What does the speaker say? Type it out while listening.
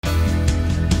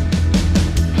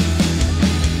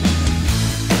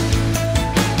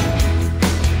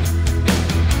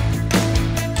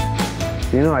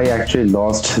I actually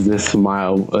lost this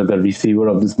mouse, the receiver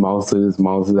of this mouse, so this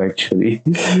mouse is actually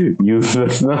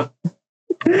useless now.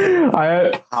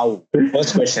 I How?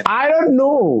 First question. I don't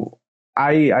know.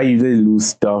 I usually lose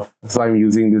stuff, so I'm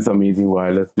using this amazing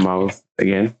wireless mouse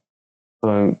again. So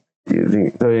I'm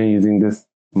using this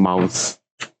mouse.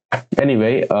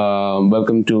 Anyway,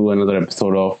 welcome to another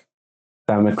episode of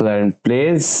Sam McLaren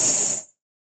Plays.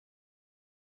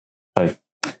 Sorry.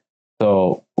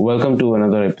 So welcome to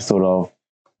another episode of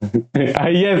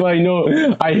yes, I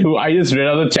know. I just read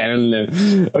out the channel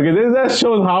name. Okay, this just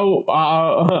shows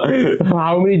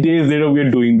how many days later we are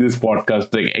doing this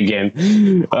podcast again.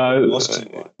 Lost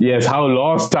you. Yes, how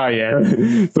lost I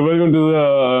am. So welcome to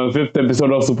the fifth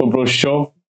episode of Super Pro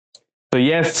Show. So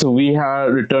yes, we are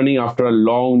returning after a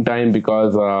long time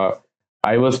because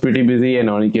I was pretty busy and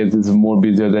Aniket is more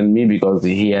busier than me because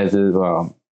he has his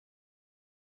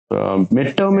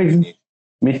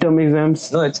midterm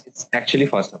exams. No, it's actually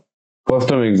first time. First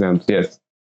term exams, yes.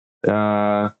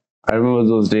 I remember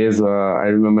those days. I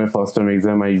remember my first term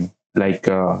exam. I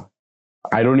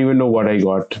don't even know what I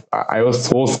got. I was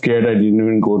so scared. I didn't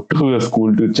even go to the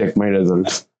school to check my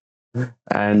results.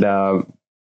 And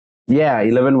yeah,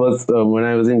 11 was when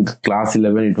I was in class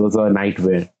 11. It was a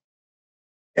nightmare.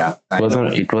 Yeah, It was a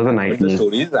With the nightmare.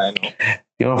 stories, I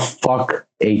know. Fuck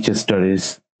HS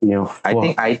studies.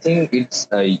 Fuck. I think it's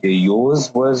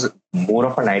yours was more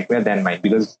of a nightmare than mine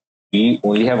because we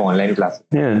only have online classes.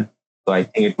 Yeah. So I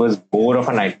think it was more of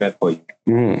a nightmare for you.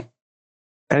 Mhm.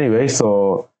 Anyway,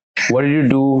 so what did you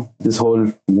do this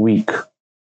whole week?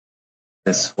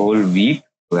 This whole week,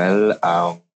 well,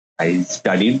 I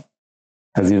studied,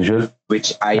 As usual.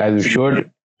 which I As you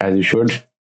should. As you should.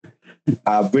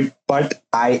 but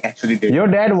I actually did. Your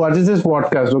dad watches this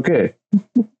podcast, okay?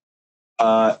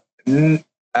 Uh, n-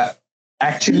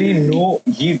 Actually, no,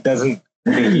 he doesn't.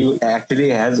 He actually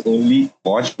has only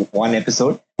watched one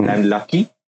episode, and I'm lucky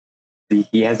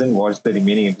he hasn't watched the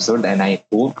remaining episode. And I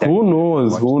hope that Who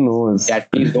knows? Who knows?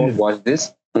 that please don't watch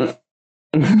this.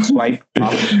 Swipe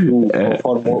up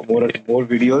for more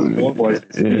videos. Don't watch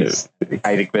this, please.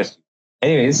 I request you.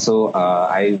 Anyways, so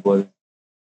I was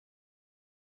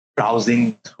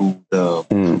browsing through the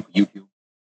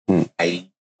YouTube. I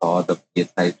saw the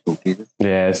PS5 showcases,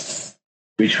 Yes.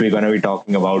 which we're gonna be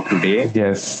talking about today.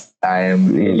 Yes. I'm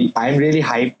really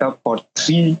hyped up for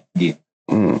 3 games.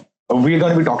 We're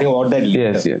going to be talking about that later.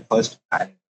 Yes, yes. First, I'm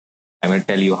going to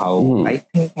tell you how I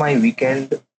think my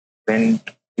weekend went.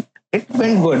 It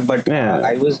went good, but Yeah.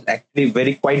 I was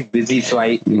actually quite busy, so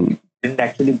I didn't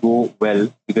actually go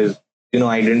well because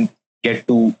I didn't get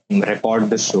to record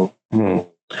the show.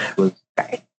 It was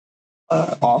kind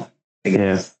of off. I guess.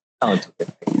 Yes. No, it's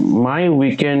okay. My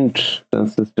weekend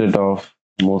consisted of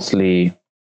mostly,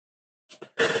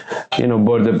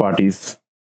 birthday parties.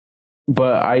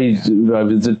 But I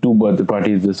visited 2 birthday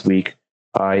parties this week.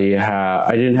 I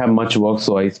didn't have much work,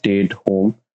 so I stayed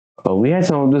home. We had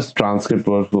some of this transcript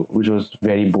work, which was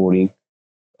very boring.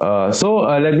 So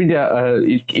let me.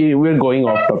 We're going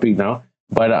off topic now,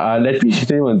 but let me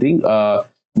tell you one thing.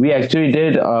 We actually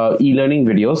did e-learning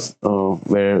videos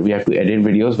where we have to edit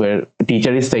videos where a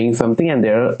teacher is saying something and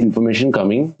there are information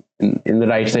coming in the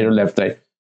right side or left side.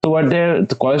 So what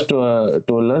the college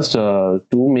told us to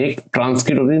make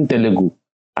transcript of it in Telugu.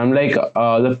 I'm like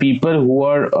the people who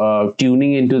are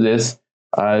tuning into this,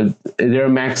 there are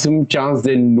maximum chance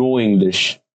they know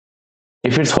English.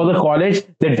 If it's for the college,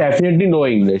 they definitely know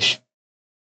English.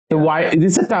 So why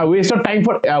this is a waste of time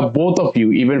for both of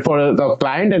you, even for the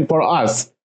client and for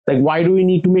us. Like, why do we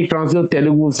need to make transcript of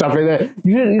Telugu stuff like that?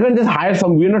 You can just hire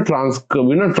some. We're not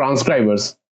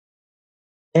transcribers.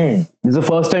 This is the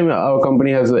first time our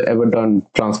company has ever done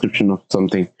transcription of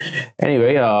something.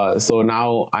 Anyway, so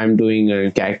now I'm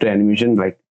doing character animation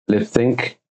like lip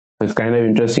sync. So it's kind of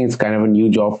interesting. It's kind of a new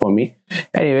job for me.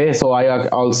 Anyway, so I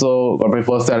also got my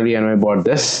first salary and I bought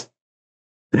this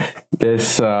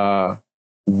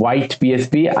white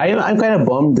PSP. I'm kind of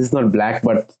bummed this is not black,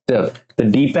 but still the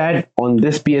D-pad on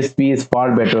this PSP is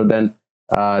far better than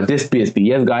this PSP.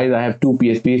 Yes, guys, I have 2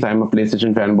 PSPs. I'm a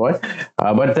PlayStation fanboy,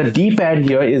 but the D-pad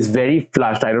here is very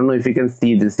flushed. I don't know if you can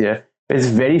see this here. It's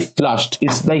very flushed.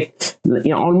 It's like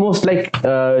almost like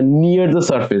near the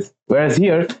surface. Whereas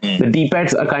here, the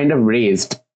D-pads are kind of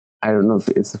raised. I don't know if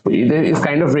it's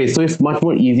kind of raised, so it's much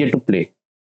more easier to play.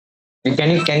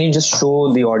 Can you just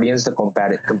show the audience the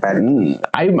comparison?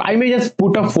 I may just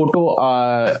put a photo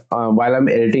while I'm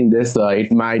editing this.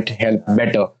 It might help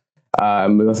better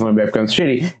because my webcam's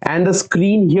shitty. And the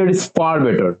screen here is far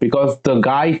better because the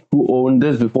guy who owned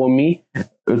this before me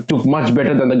took much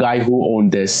better than the guy who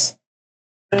owned this.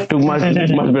 Took much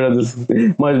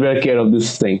better care of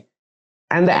this thing.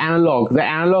 and the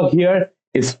analog here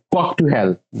is fucked to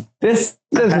hell. This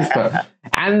is tough.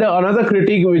 And another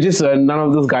critique, which is none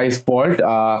of this guy's fault.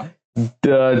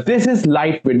 This is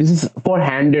lightweight. This is for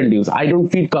handheld use. I don't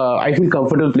feel. I feel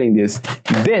comfortable playing this.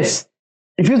 This,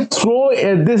 if you throw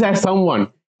this at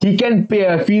someone, he can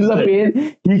feel the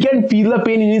pain. He can feel the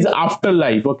pain in his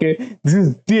afterlife. Okay,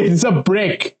 this is a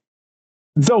brick.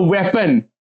 It's a weapon.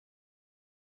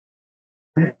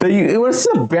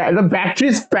 The battery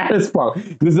is fat as fuck.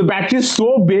 Because the battery is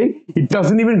so big, it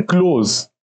doesn't even close.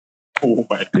 Oh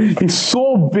my God. It's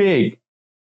so big.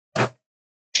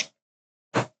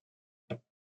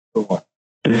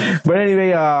 But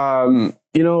anyway, I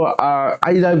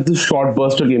love this short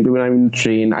burst of gameplay when I'm in the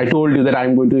train. I told you that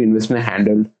I'm going to invest in a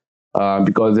handle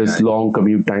because there's long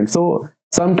commute time. So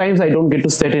sometimes I don't get to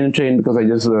sit in a train because I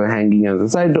just hanging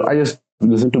and so I just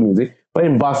listen to music. But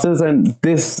in buses, and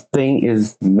this thing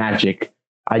is magic.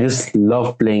 I just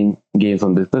love playing games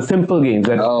on this. The simple games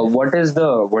that what is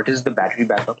the battery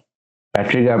backup?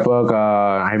 battery backup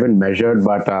I haven't measured,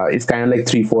 but it's kind of like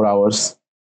 3-4 hours.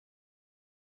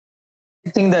 I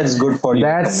think that's good for you.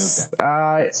 That's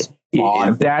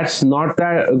that's not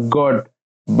that good,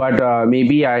 but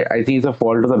maybe I think it's a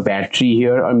fault of the battery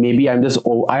here, or maybe I have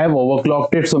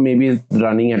overclocked it, so maybe it's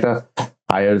running at a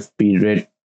higher speed rate.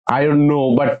 I don't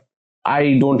know, but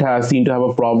I don't seem to have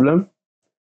a problem.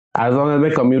 As long as my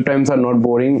commute times are not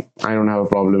boring, I don't have a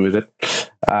problem with it.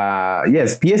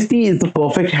 Yes, PSP is the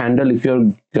perfect handle if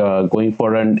you're going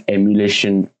for an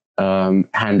emulation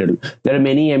handle. There are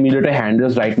many emulator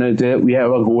handles right now. We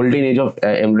have a golden age of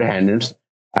emulator handles.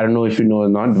 I don't know if you know or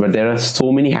not, but there are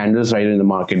so many handles right in the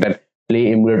market that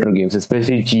play emulator games,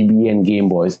 especially GB and Game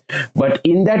Boys. But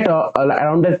in that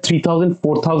around that 3,000,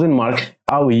 4,000 mark,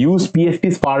 our used PSP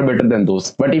is far better than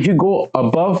those. But if you go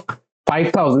above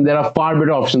 5,000, there are far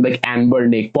better options like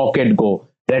Anbernic, Pocket Go,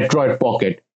 Retroid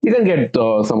Pocket. You can get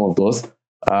some of those.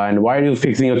 And why are you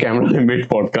fixing your camera in mid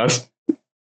podcast?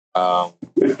 Well,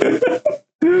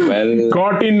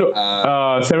 Caught in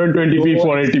 720p,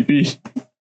 480p.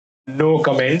 No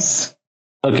comments.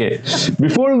 Okay,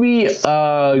 before we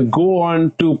go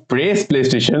on to praise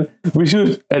PlayStation, we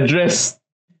should address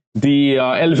the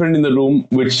elephant in the room,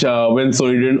 which when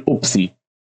Sony did an oopsie.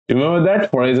 Remember that?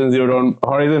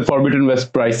 Horizon Forbidden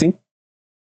West pricing?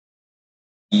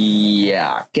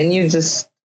 Yeah. Can you just...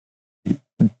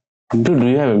 Dude, do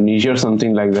you have amnesia or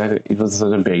something like that? It was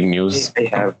such a big news. I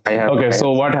have. Okay,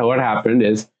 so what happened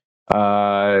is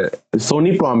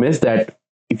Sony promised that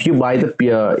if you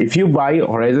buy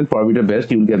Horizon Forbidden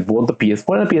West, you will get both the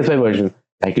PS4 and the PS5 version,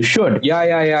 like you should.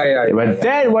 Yeah. But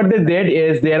then what they did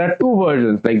is there are two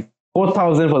versions, like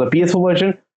 4,000 for the PS4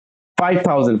 version,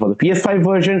 5,000 for the PS5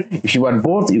 version. If you want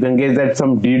both, you can get that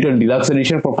some digital deluxe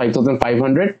edition for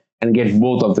 5,500 and get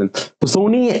both of them. So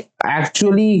Sony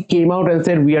actually came out and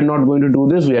said, we are not going to do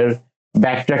this. We are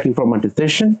backtracking from our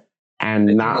decision.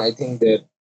 And I think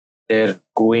they're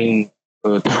going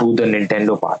through the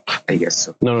Nintendo path, I guess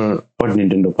so. No. What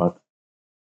Nintendo path?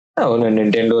 No,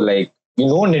 Nintendo, like, you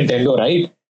know Nintendo,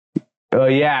 right?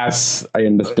 Yes, I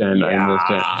understand. Yeah. I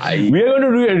understand. We are going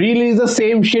to release the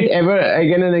same shit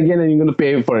again and again, and you're going to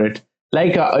pay for it.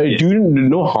 Like, do you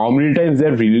know how many times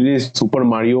they've released Super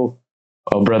Mario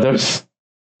Brothers?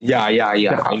 Yeah,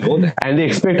 I know that. And they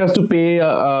expect us to pay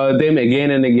them again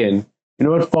and again. You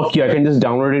know what? Fuck you. I can just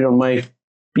download it on my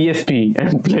PSP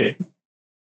and play.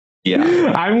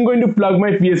 Yeah. I'm going to plug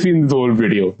my PSP in this whole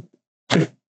video.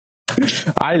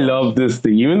 I love this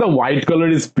thing. Even the white color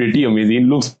is pretty amazing. It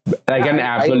looks like an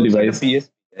Apple device. PSP.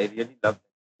 I really love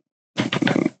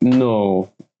it. No,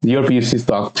 your PSP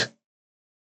sucked.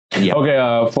 Yeah. Okay.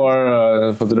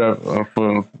 For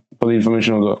the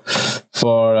information also,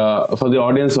 for the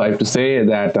audience, I have to say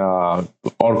that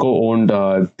Orko owned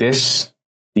the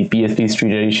PSP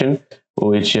Street Edition,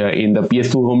 which in the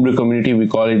PS2 homebrew community we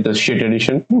call it the shit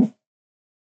edition.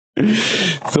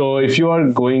 So if you are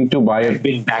going to buy I've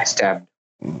been backstabbed.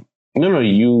 No,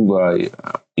 you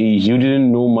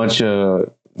didn't know much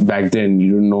back then.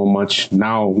 You don't know much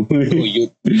now.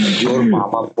 Your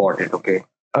mama bought it, okay?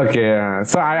 Okay,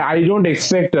 so I don't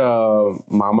expect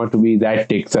Mama to be that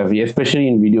tech savvy, especially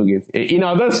in video games. In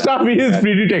other stuff, he is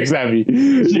pretty tech savvy.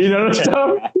 In other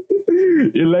stuff,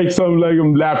 in like some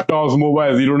laptops,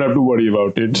 mobiles, you don't have to worry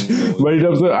about it. But in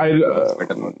terms of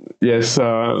yes,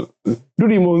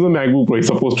 dude, he owns a MacBook Pro. He's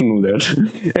supposed to know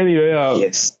that. Anyway,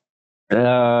 Yes.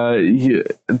 The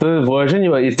version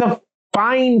it's a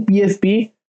fine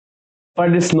PSP,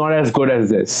 but it's not as good as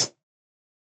this.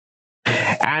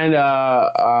 And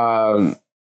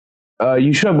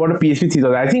you should have bought a PSP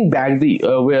 3000. I think back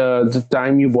where the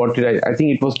time you bought it, I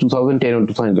think it was 2010 or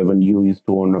 2011. You used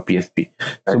to own a PSP. I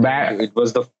So think back, it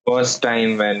was the first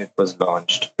time when it was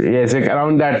launched. yes, like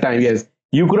around that time, yes,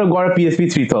 you could have got a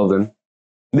PSP 3000.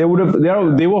 They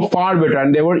were far better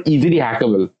and they were easily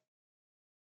hackable.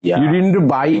 Yeah. You didn't need to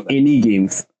buy any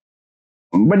games.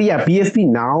 But yeah, PSP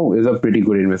now is a pretty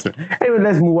good investment. Anyway,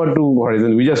 let's move on to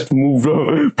Horizon. We just moved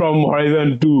from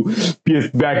Horizon to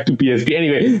back to PSP.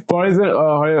 Anyway,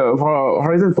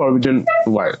 Horizon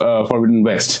Forbidden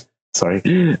West. Sorry.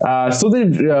 So they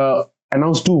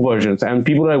announced two versions, and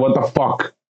people are like, "What the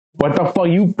fuck? What the fuck?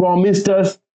 You promised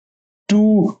us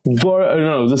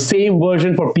the same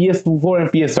version for PS4 and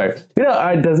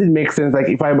PS5. Does it make sense? Like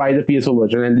if I buy the PS4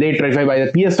 version and later if I buy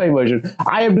the PS5 version,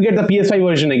 I have to get the PS5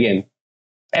 version again."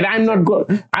 And I'm not going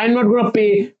to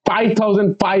pay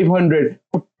 5,500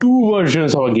 for two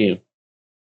versions of a game.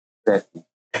 Exactly.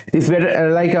 It's better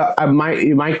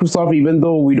Microsoft. Even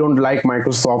though we don't like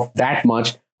Microsoft that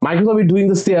much, Microsoft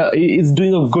is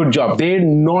doing a good job. They're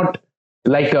not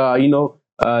like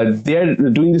they're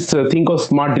doing this thing called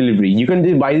smart delivery. You can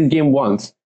just buy this game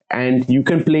once and you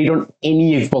can play it on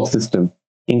any Xbox system,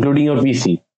 including your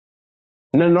PC.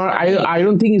 No, I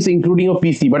don't think it's including your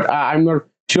PC, but I'm not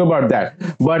sure about that.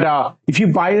 But if you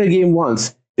buy the game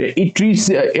once, it treats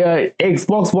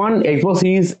Xbox One, Xbox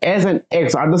Series S, and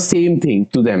X are the same thing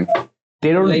to them.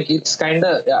 They don't like it's kind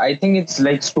of. I think it's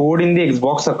like stored in the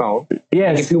Xbox account.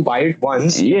 Yes. Like if you buy it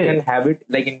once, you can have it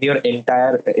like in your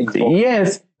entire Xbox.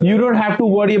 Yes, you don't have to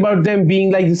worry about them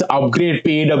being like this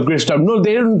paid upgrade stuff. No,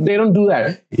 they don't do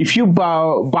that. If you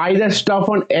buy that stuff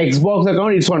on Xbox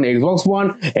account, it's on Xbox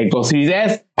One, Xbox Series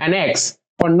S, and X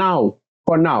for now.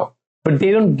 But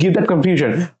they don't give that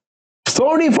confusion.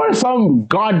 Sony, for some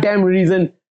goddamn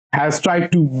reason, has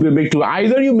tried to make to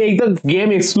either you make the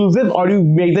game exclusive or you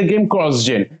make the game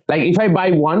cross-gen. Like if I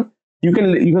buy one, you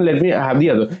can let me have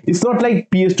the other. It's not like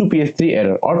PS2, PS3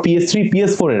 era or PS3,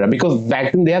 PS4 era, because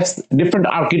back then they have different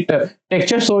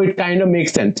architecture, so it kind of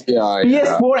makes sense.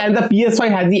 PS4 and the PS5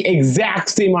 has the exact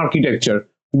same architecture.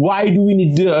 Why do we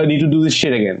need to do this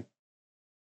shit again?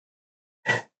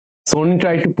 Sony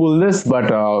tried to pull this, but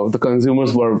the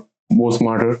consumers were more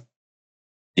smarter.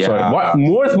 Yeah. Sorry, what?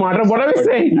 More smarter? What are we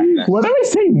saying? What are we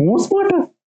saying? More smarter?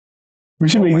 We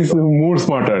should make this more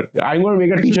smarter. I'm going to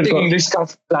make a t-shirt. Take English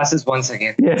classes once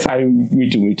again. Yes, me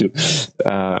too. So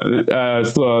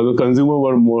the consumer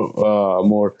were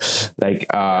more like.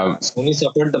 Sony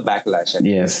suffered the backlash.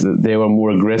 Yes, they were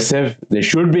more aggressive. They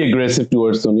should be aggressive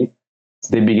towards Sony.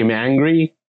 They became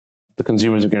angry. The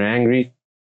consumers became angry.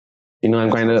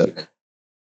 I'm kind of.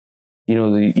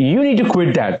 You need to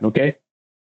quit that, okay?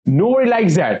 Nobody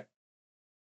likes that.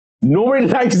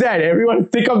 Everyone's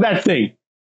sick of that thing.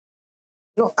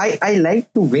 No, I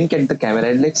like to wink at the camera.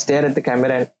 I like stare at the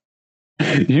camera.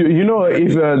 And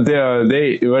if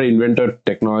they were invented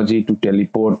technology to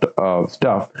teleport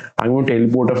stuff, I'm going to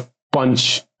teleport a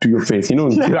punch to your face. I'm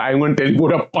going to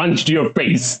teleport a punch to your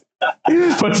face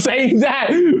for saying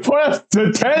that for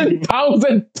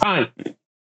 10,000 times.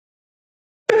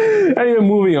 Anyway,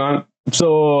 moving on.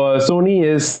 So Sony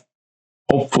is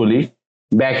hopefully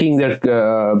backing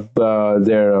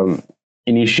their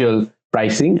initial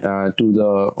pricing to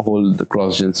the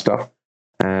cross-gen stuff.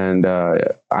 And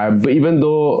even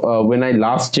though when I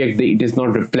last checked, it is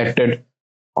not reflected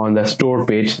on the store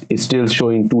page, it's still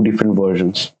showing two different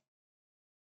versions.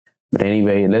 But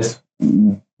anyway,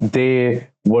 they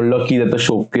were lucky that the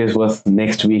showcase was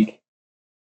next week.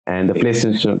 And the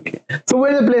PlayStation Showcase. So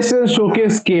when the PlayStation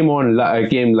Showcase came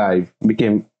live,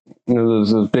 the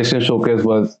PlayStation Showcase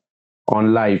was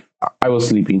on live, I was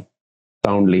sleeping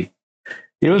soundly.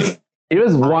 It was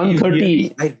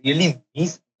 1:30. I really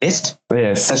missed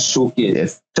yes. the showcase.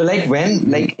 Yes. So like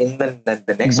when in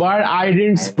the next. But I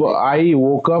didn't. I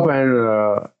woke up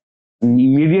and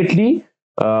immediately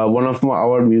one of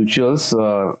our mutuals.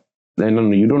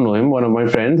 You don't know him. One of my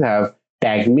friends have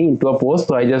tagged me into a post,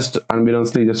 so I just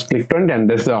unbeknownstly just clicked on it, and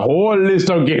there's a whole list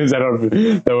of games that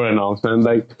were announced. And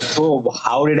so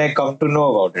how did I come to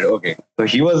know about it? Okay, so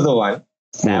he was the one.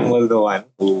 Sam was the one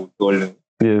who told me.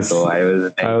 Yes. So I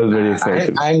was very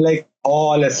excited. I'm like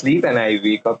all asleep, and I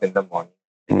wake up in the morning,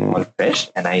 all fresh,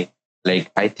 and I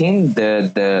think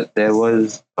there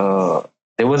was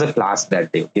a class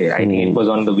that day. Okay, I think it was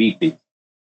on the weekday.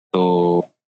 So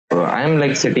I'm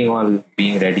like sitting on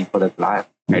being ready for the class.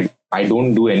 I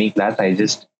don't do any class. I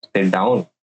just sit down,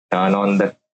 turn on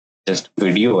the just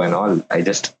video and all. I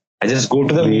just go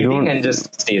to the meeting and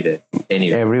just stay there.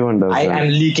 Anyway, everyone does. I am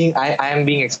leaking. I am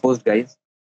being exposed, guys.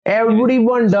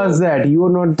 Everyone does that. You are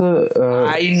not the.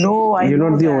 I know. You're know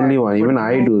not the that, only one. Even but,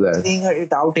 I do that. Saying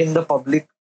it out in the public,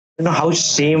 how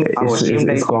ashamed I It's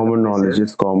feel common of knowledge. myself.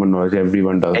 It's common knowledge.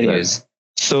 Everyone does Anyways,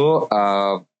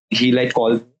 so he like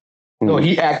called. No, Hmm.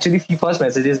 he first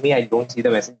messages me. I don't see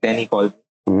the message. Then he calls me.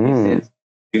 that. He Hmm. says,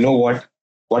 "You know what?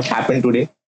 What happened today?"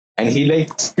 And he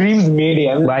like screams Mayday.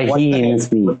 I'm By like, what he the hell?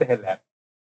 means me. What the hell happened?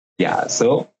 Yeah.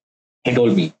 So he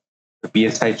told me the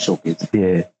PS5 showcase.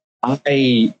 Yeah. When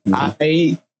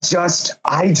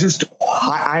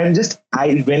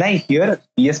I hear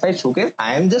PS5 showcase,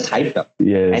 I am just hyped up.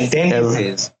 Yes. And then he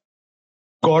says,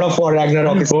 God of War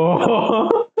Ragnarok is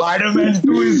Oh. Spider-Man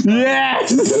 2 is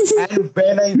Yes. and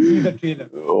when I see the trailer,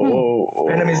 Oh.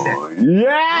 Venom is there.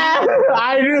 Yeah.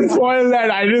 I didn't spoil that.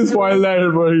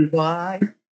 But Why?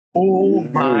 Oh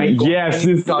my god. Yes, When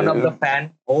you this- turn up the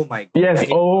fan. Oh my god. yes.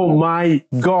 Oh my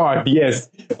God. Yes.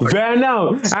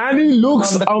 Venom, and he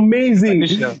looks amazing.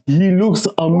 He looks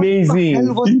amazing.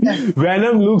 hell was that?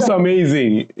 Venom looks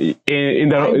amazing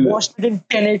in I the. watched it in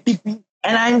 1080p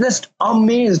and I'm just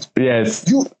amazed. Yes.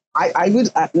 I will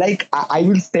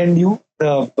send you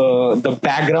the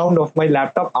background of my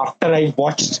laptop after I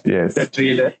watched Yes. the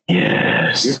trailer.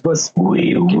 Yes. It was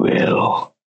We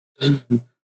will. And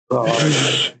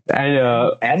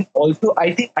and also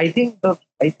I think of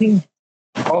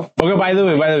okay, by the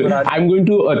way, I'm going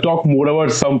to talk more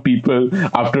about some people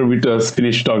after we just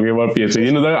finish talking about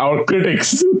PSA. Our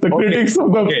critics, the critics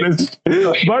of the list.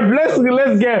 But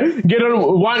let's get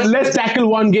on one. Let's tackle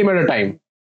one game at a time.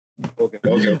 okay.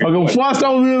 Okay, first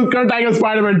off, we're gonna tackle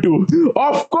Spider-Man 2.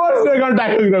 Of course, we're gonna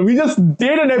tackle it. We just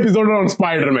did an episode on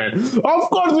Spider-Man. Of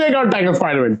course, we're gonna tackle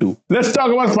Spider-Man 2. Let's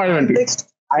talk about Spider-Man 2.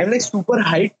 I'm like super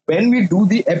hyped when we do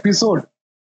the episode.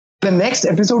 The next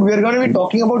episode we are going to be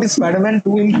talking about is Spider-Man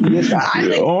 2 in PS5.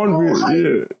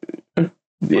 I'm like,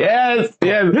 Yes.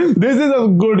 This is a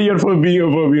good year for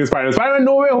being Spider-Man. Spider-Man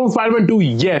No Way Home, Spider-Man 2,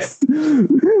 yes.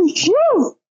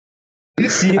 Woo!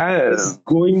 this year is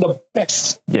going the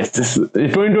best. Yes,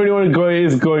 2021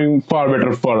 is going far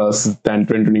better for us than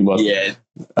 2020 was. Yes.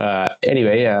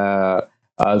 Anyway,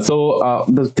 so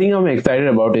the thing I'm excited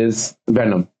about is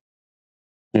Venom.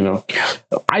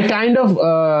 I kind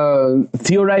of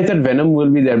theorized that Venom will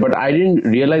be there, but I didn't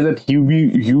realize that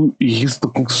he's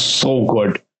looking so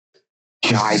good.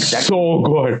 Yeah, exactly. So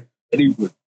good. Very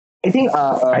good. I think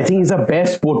it's the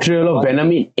best portrayal of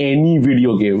Venom in any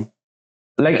video game.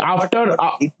 Like after,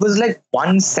 it was like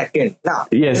 1 second. Nah,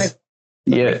 yes.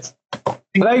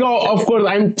 Like of course,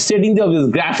 I'm stating the obvious.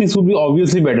 Graphics would be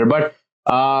obviously better, but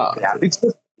graphics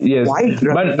was yes, quite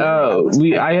but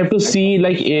I have to see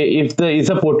like if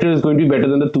the portrait is going to be better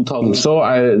than the 2000. So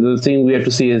the thing we have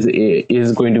to see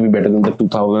is going to be better than the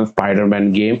 2000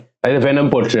 Spider-Man game, like the Venom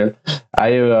portrait.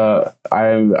 I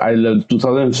love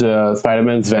 2000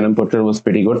 Spider-Man's Venom portrait was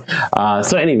pretty good.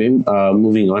 So anyway,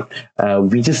 moving on.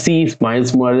 We just see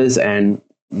Miles Morales and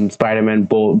Spider-Man,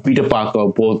 both Peter Parker,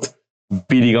 both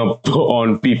beating up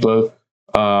on people.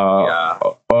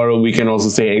 Or we can also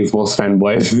say Xbox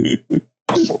fanboys.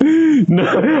 No,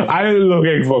 I look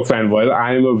Xbox fanboy.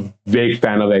 I'm a big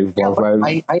fan of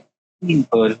Xbox. I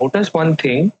noticed one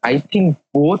thing. I think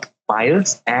both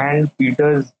Miles and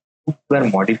Peter's were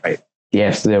modified.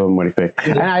 Yes, they were modified.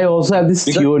 And I also have this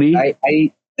theory. I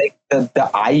like the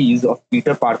eyes of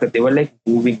Peter Parker. They were like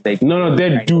moving. Like no,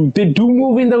 they do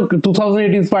move in the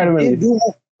 2018 Spider-Man. They do,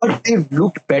 but they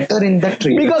looked better in the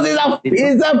trailer because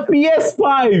it's a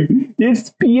PS5. It's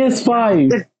PS5.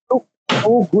 They look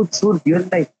so good, so real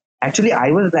life. Actually,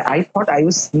 I thought I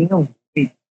was seeing a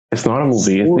movie. It's not a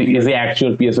movie. It's the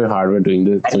actual PS5 hardware doing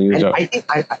this. I think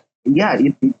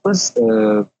it was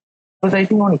I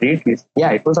think on ray tracing.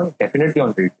 Yeah, it was definitely on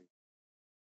ray tracing.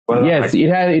 Well, yes, it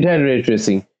had ray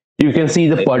tracing. You can see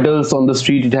the puddles on the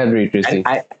street. It had ray tracing.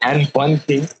 And one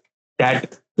thing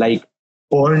that like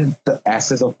burned the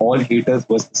asses of all haters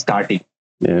was starting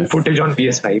footage on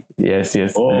PS5. Yes.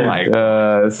 Oh my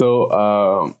god.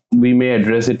 So we may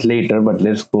address it later, but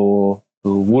let's go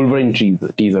to Wolverine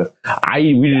teaser.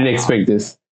 We didn't expect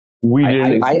this.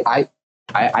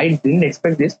 I didn't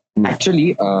expect this.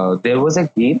 Actually, there was a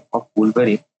game of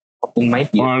Wolverine in my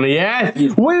PS. Oh yeah!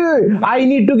 Wait! I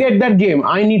need to get that game.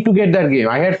 I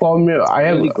had formula. I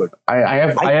have. Really good. I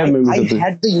have. I had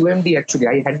the UMD actually.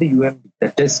 I had the UMD, the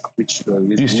disc, which.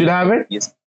 You still have it?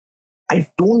 Yes. I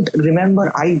don't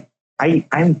remember.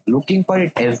 I'm looking for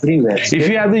it everywhere. If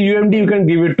you have the UMD, you can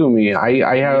give it to me.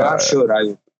 I have. Yeah,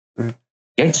 sure.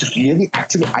 It's really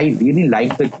actually. I really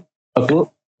like the.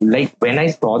 So, like when I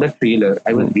saw the trailer,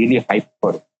 I was really hyped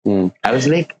for it. I was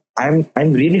like, I'm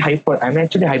really hyped for. I'm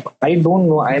actually hyped. I don't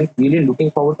know. I'm really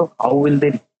looking forward to how will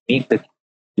they make the.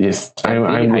 Yes, I'm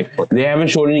really hyped for they haven't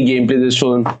shown any gameplay. They've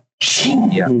shown.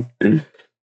 Yeah.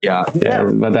 Yeah,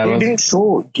 But that they was didn't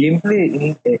show gameplay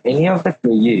in any of the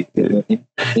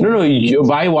no.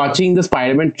 By watching the the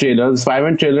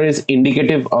Spider-Man trailer is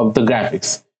indicative of the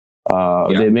graphics. Yeah.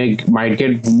 They might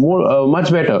get more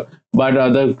much better, but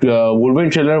the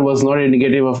Wolverine trailer was not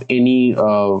indicative of any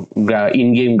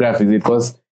in-game graphics. It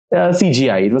was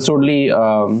CGI. It was totally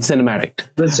cinematic.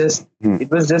 It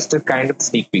was just a kind of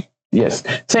sneak peek. Yes.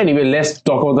 So anyway, let's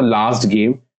talk about the last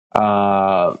game.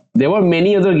 There were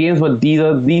many other games, but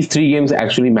these three games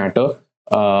actually matter.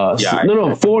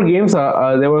 Four games.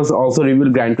 There was also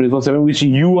revealed Gran Turismo 7, which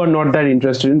you are not that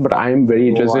interested in, but I am very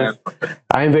interested.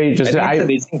 I am very interested.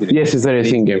 Yes, it's a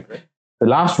racing game. The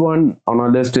last one on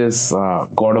our list is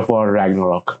God of War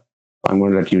Ragnarok. I'm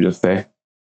going to let you just say.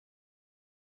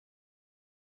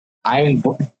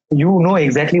 You know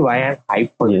exactly why I'm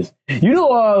hyped for this. You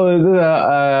know,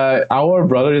 our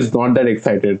brother is not that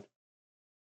excited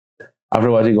after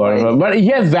watching God of War, but he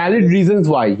has valid reasons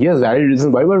why.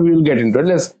 But we'll get into it.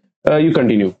 Let's you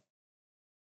continue.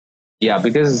 Yeah,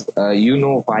 because you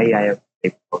know why I am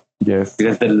hyped for. Yes.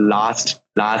 Because the last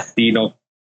scene of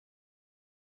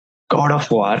God of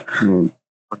War on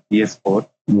PS4,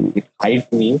 it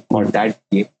hyped me for that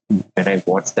game when I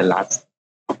watched the last.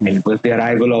 And it was the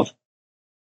arrival of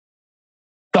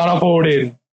Son of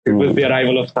Odin. It was the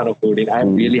arrival of Son of Odin.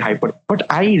 I'm really hyped. But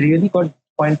I really got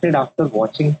disappointed after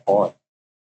watching Thor.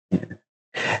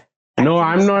 No,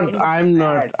 I'm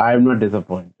not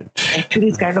disappointed. Actually,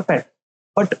 it's kind of bad.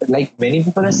 But like many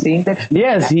people are saying that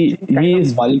yes, he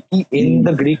is bulky in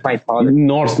the Greek mythology.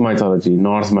 Norse mythology.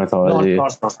 Norse. In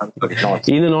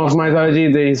the Norse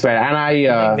mythology, there is fat. And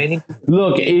I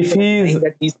look, if he's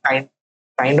that he's kind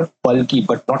of bulky,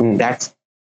 but not that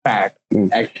fat.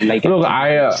 Look,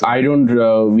 I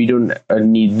don't. We don't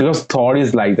need, because Thor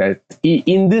is like that.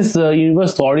 In this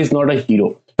universe, Thor is not a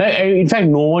hero. In fact,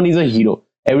 no one is a hero.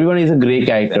 Everyone is a great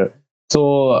character.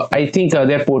 So I think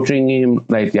they're portraying him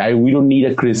like we don't need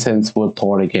a Chris Hemsworth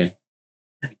Thor again.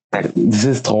 This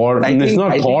is Thor. It's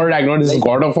not Thor Ragnarok. This is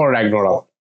God of War Ragnarok.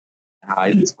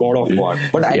 It's God of War.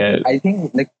 But I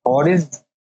think like Thor is.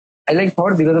 I like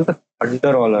Thor because of the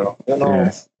thunder all around. You know.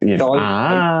 Yes.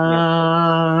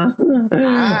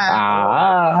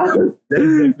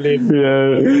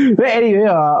 But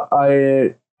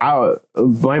anyway,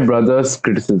 my brother's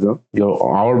criticism,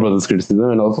 our brother's criticism,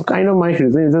 and also kind of my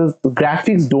criticism is that the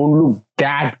graphics don't look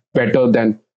that better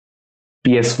than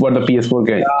the PS4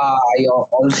 can. Yeah, I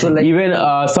also like even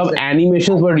some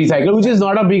animations were recycled, which is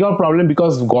not a bigger problem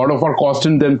because God of War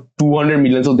costed them 200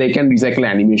 million, so they can recycle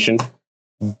animation.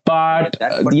 But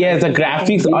yes, the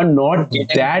graphics are not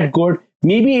that good.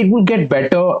 Maybe it will get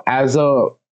better as a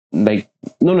I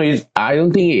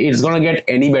don't think it's gonna get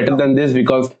any better than this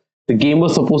because the game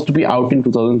was supposed to be out in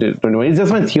 2021. It's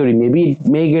just my theory. Maybe it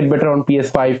may get better on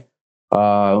PS5.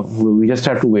 We just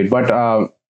have to wait. But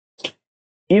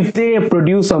if they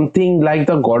produce something like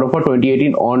the God of War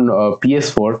 2018 on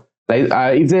PS4,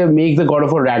 if they make the God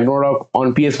of War Ragnarok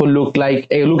on PS4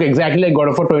 look exactly like God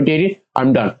of War 2018,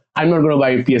 I'm done. I'm not going to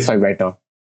buy a PS5 right now.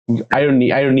 I don't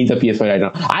need the PS5 right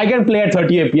now. I can play at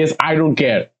 30 FPS. I don't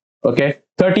care. Okay,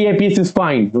 30 FPS is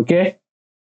fine. Okay.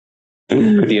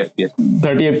 30 FPS.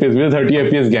 30 FPS. We're 30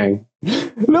 FPS gang.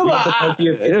 Look,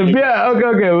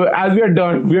 okay. As we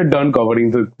are done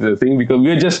covering the thing because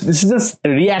this is just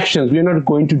reactions. We are not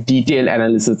going to detail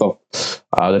analysis of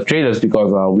the trailers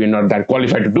because we are not that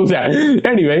qualified to do that.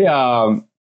 Anyway,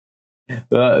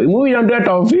 moving on to a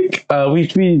topic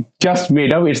which we just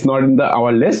made up, it's not in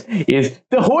our list, is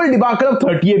the whole debacle of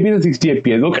 30 FPS and 60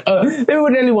 FPS. Look, let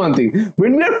me tell you one thing.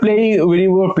 When we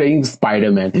were playing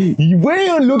Spider-Man, when you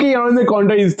were looking around the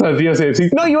corner is 30 or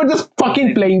 60, no, you were just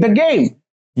fucking playing the game.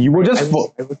 You were just I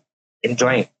was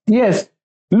enjoying. Yes.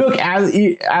 Look, as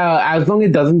long as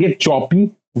it doesn't get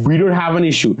choppy, we don't have an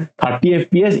issue. 30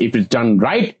 FPS, if it's done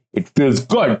right, it feels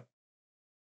good.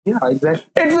 Yeah, exactly.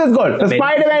 It feels good. The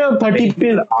Spider-Man on 30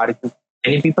 FPS.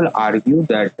 Many people argue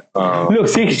that. Look,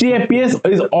 60 FPS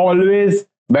is always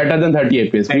better than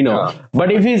 30 FPS. We know.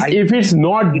 But if it's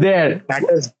not there,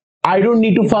 matters. I don't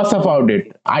need to fuss about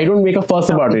it. I don't make a fuss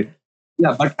about it.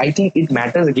 Yeah, but I think it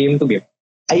matters game to game.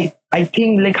 I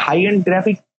think like high-end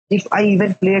graphics, if I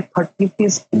even play at 30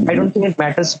 FPS, I don't think it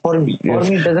matters for me. For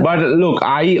me, it doesn't. But look,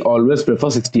 I always prefer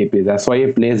 60 FPS. That's why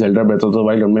I play Zelda Breath of the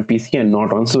Wild on my PC and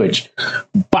not on Switch.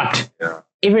 But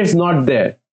if it's not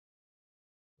there,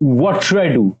 what should I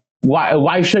do?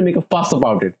 Why should I make a fuss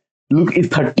about it? Look, it's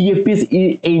 30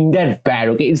 FPS ain't that bad,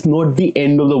 okay? It's not the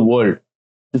end of the world.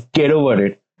 Just get over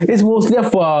it. It's mostly a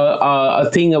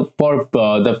thing for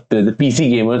the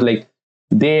PC gamers. Like,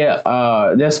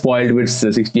 they're spoiled with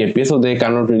 60 FPS, so they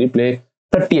cannot really play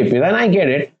 30 FPS, and I get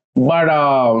it. But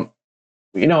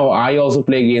I also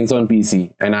play games on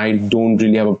PC, and I don't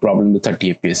really have a problem with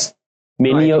 30 FPS.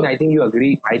 No, Many I think you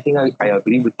agree. I think I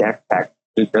agree with that fact.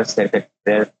 You just said that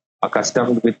they're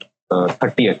accustomed with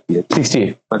 30 FPS.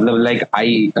 60 But like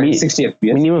Mi- 60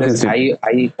 FPS. minimum Plus 60.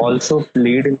 I also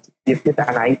played in 60 FPS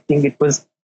and I think it was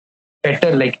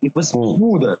better. Like it was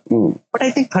smoother. Mm. But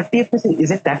I think 30 FPS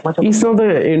isn't that much of It's not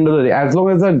the end of the day. As long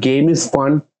as the game is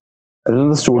fun, as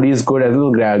long as the story is good, as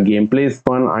long as the gameplay is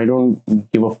fun, I don't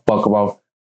give a fuck about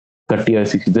 30 or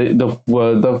 60.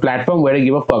 The platform where I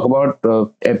give a fuck about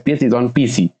FPS is on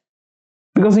PC.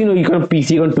 Because you can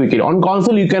PC, you can tweak it. On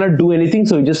console, you cannot do anything,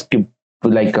 so you just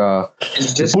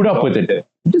It's just put up with it.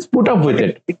 Just put up with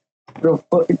it. It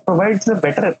provides a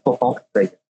better performance.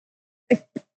 Like,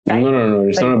 No.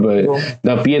 It's not.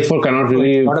 The PS4 cannot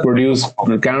really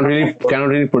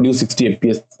produce 60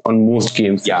 FPS on most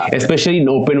games. Yeah. Especially in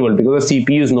open world because the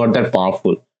CPU is not that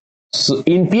powerful. So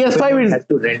in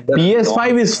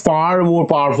PS5 is far more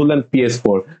powerful than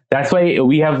PS4. That's why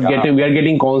we are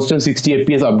getting constant 60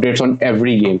 FPS updates on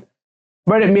every game.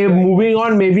 But moving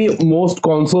on, maybe most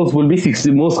consoles will be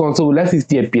 60. Most consoles will have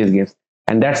 60 FPS games,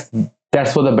 and that's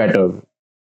for the better.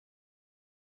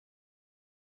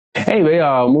 Anyway,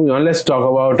 moving on. Let's talk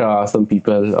about some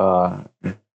people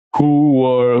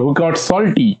who got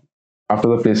salty after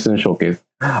the PlayStation showcase.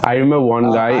 I remember one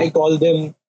guy. I call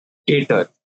them haters.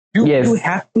 Yes. You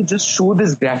have to just show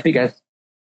this graphic as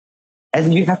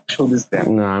you have to show this graphic.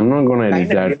 No, I'm not gonna edit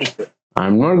that.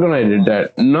 I'm not gonna edit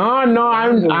that. No,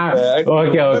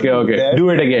 okay. Do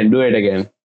it again.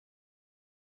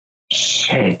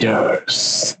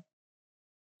 Haters.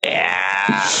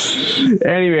 Yeah.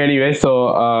 Anyway,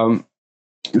 so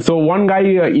one guy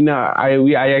I'm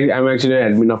actually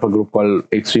an admin of a group called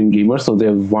Extreme Gamers. So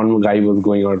there one guy was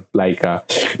going out like,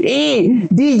 "Hey,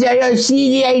 these are your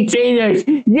CGI trainers.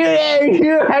 You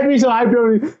had me so hyped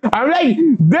on it." I'm like,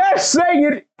 they're saying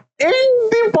it in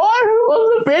the part of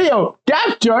the video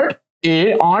captured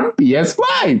it on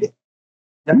PS5.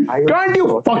 Can't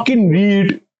you fucking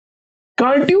read?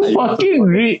 Can't you fucking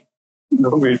read? No,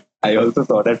 wait. I also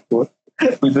saw that post,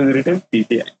 which was written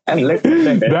PTI. And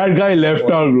that guy left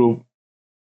our group.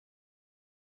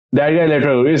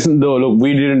 Look,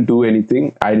 we didn't do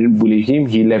anything. I didn't bully him.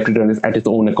 He left it at his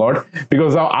own accord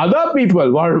because our other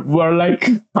people were like,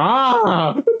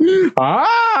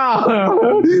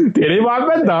 तेरी बात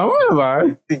में दम है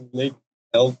भाई. Like,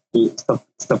 help to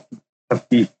stop.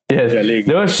 Yes,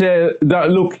 there was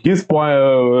look. His point,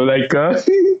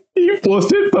 he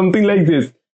posted something like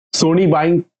this: Sony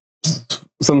buying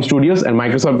some studios and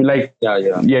Microsoft be like,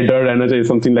 yeah, dirt energy,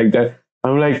 something like that.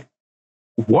 I'm like,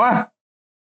 what?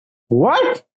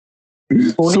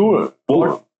 So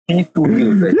what these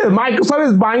studios? Right? Yeah, Microsoft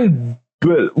is buying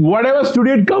whatever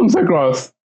studio it comes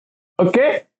across.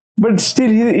 Okay, but still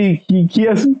he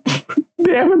has.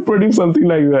 They haven't produced something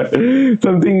like that.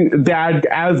 Something that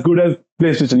as good as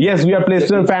PlayStation. Yes, we are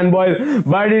PlayStation fanboys,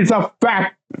 but it's a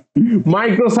fact.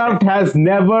 Microsoft has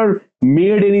never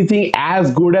made anything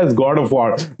as good as God of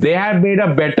War. They have made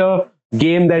a better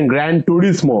game than Gran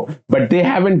Turismo, but they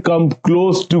haven't come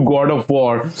close to God of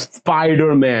War,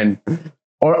 Spider-Man,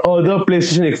 or other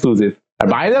PlayStation exclusives. And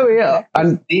by the way,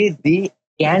 they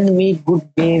can make good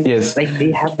games. Yes. Like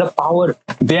they have the power.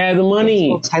 They have the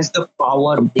money. Xbox has the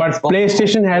power. But Xbox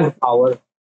PlayStation has power.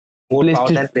 More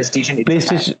power than PlayStation.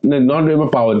 PlayStation, no, not more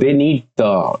power. They need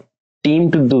the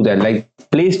team to do that. Like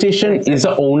PlayStation is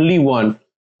the only one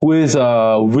who is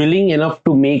willing enough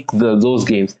to make those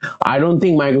games. I don't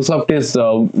think Microsoft is.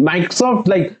 Microsoft,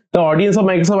 like the audience of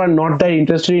Microsoft, are not that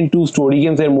interested into story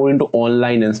games. They're more into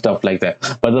online and stuff like that.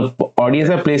 But the audience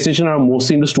of PlayStation are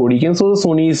mostly into story games. So the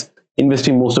Sony is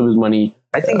investing most of his money.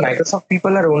 I think Microsoft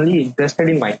people are only interested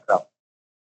in Minecraft.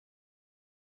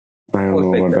 I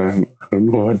don't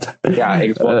know what. Yeah,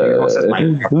 Xbox is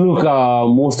Minecraft. Look,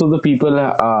 most of the people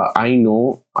I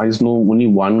know, I just know only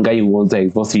one guy who owns the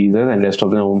Xbox Series S and rest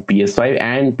of them own PS5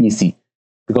 and PC.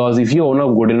 Because if you own a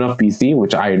good enough PC,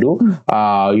 which I do,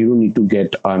 you don't need to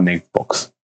get an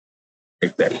Xbox.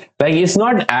 Exactly. Like it's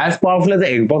not as powerful as the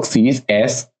Xbox Series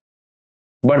S,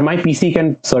 but my PC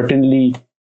can certainly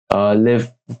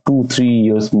live 2-3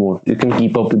 years more. You can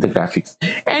keep up with the graphics.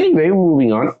 Anyway,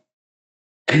 moving on.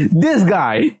 This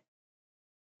guy,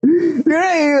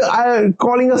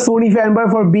 calling a Sony fanboy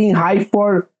for being hyped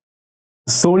for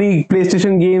Sony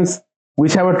PlayStation games,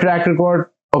 which have a track record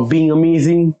of being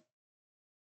amazing.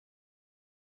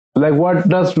 Like what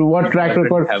track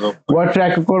record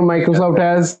Microsoft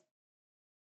has?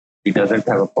 He doesn't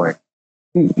have a point.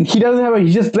 He doesn't have he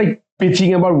just like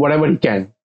pitching about whatever he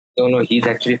can. No, he's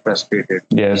actually frustrated.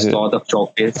 Yes. He saw the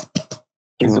showcase.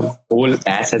 His whole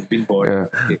ass has been burned.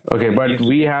 Okay, but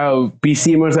we have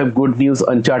PCmers have good news.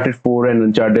 Uncharted 4 and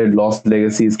Uncharted Lost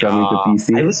Legacy is coming to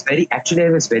PC. I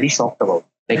was very shocked about.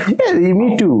 Like, yeah,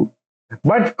 me too.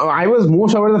 But I was more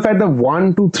shocked about the fact that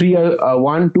 1, 2, 3,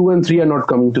 1, 2, and 3 are not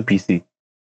coming to PC.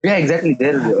 Yeah, exactly.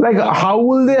 They're like, how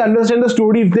will they understand the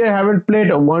story if they haven't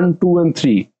played 1, 2, and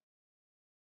 3?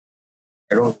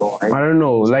 I don't know. I don't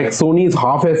know. Like, Sony is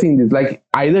half-assing this. Like,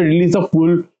 either release a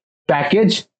full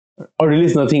package or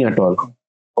release nothing at all.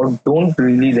 Or don't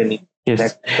release any.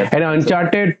 Yes. And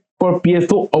Uncharted for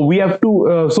PS4, we have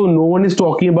to. So no one is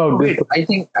talking about this. I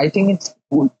think it's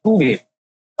two games.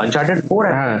 Uncharted 4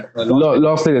 and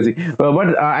Lost Legacy.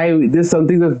 But this is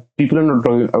something that people are not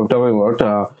talking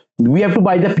about. We have to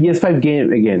buy the PS5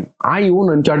 game again. I own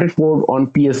Uncharted 4 on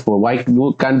PS4. Why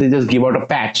can't they just give out a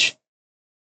patch?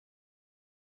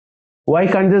 Why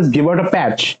can't they just give out a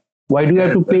patch? Why do you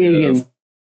have to pay again?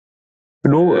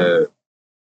 No.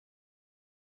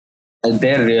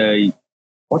 They're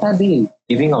what are they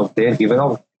giving out? They're giving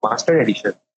out Master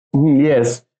Edition.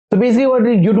 Yes. So basically, what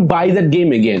you have to buy that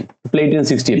game again, play it in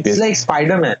 60 FPS. It's like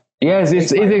Spider-Man. Yes,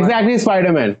 it's exactly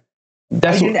Spider-Man.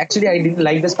 I didn't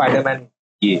like the Spider-Man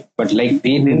game, but like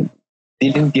they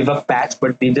didn't give a patch,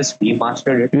 but they just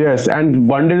remastered it. Yes, and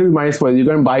bundled with minus points. You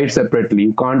can buy it separately.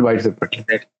 You can't buy it separately.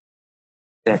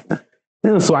 Exactly.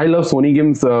 So I love Sony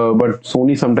games, but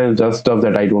Sony sometimes does stuff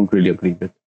that I don't really agree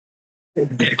with.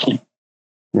 Exactly.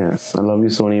 Yes, I love you,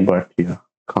 Sony, but yeah,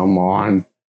 come on.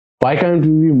 Why can't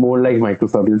we be more like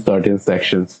Microsoft in certain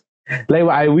sections?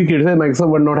 Like we criticize Microsoft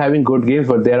for not having good games,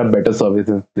 but they are a better service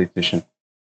than PlayStation.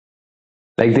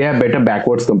 Like they have better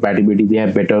backwards compatibility, they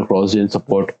have better cross-gen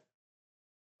support,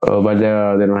 but they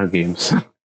don't have games.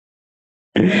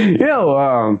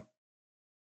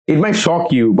 It might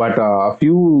shock you, but a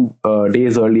few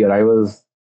days earlier, I was,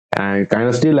 and kind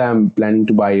of still am planning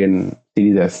to buy an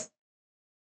Series S.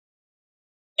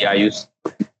 Yeah, you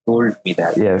told me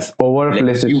that. Yes, over like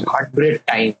PlayStation. 100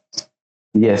 times.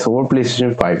 Yes, over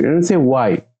PlayStation 5. You don't say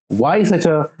why. Why such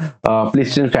a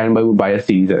PlayStation fanboy would buy a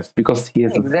Series S? Because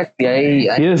here's exactly.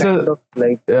 Here's the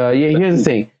thing.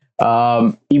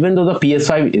 Even though the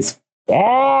PS5 is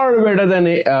far better than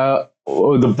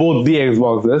both the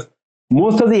Xboxes,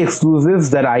 most of the exclusives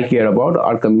that I care about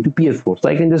are coming to PS4. So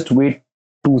I can just wait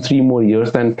 2-3 more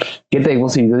years and get the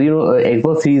Xbox Series.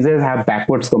 Xbox Series have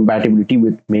backwards compatibility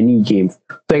with many games.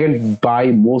 So I can buy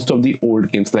most of the old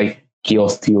games like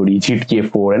Chaos Theory, GTA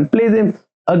 4 and play them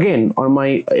again on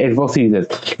my Xbox Series.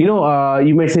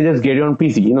 You might say just get it on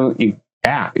PC.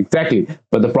 Yeah, exactly.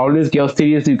 But the problem is Chaos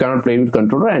Theory is you cannot play with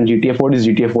controller, and GTA 4 is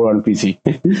GTA 4 on PC.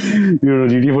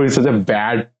 GTA 4 is such a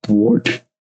bad port.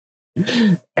 But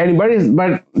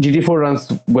GTA 4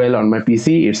 runs well on my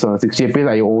PC. It's on 60 FPS.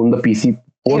 I own the PC.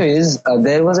 Anyways,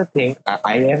 there was a thing.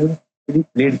 I haven't really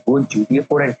played both GTA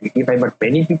 4 and GTA 5, but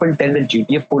many people tell that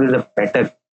GTA 4 is a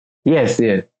better. Yes,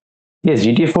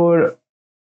 GTA 4.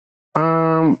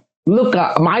 Look,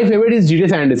 my favorite is GTA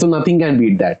San Andreas, so nothing can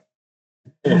beat that.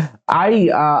 I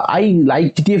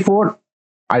like GTA 4.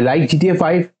 I like GTA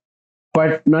 5,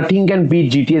 but nothing can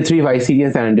beat GTA 3, Vice City,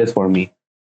 and San Andreas for me.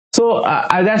 So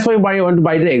that's why I want to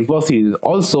buy the Xbox Series.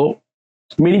 Also,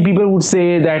 many people would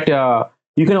say that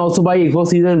you can also buy Xbox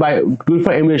Series and do it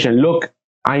for emulation. Look,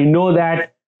 I know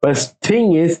that, but the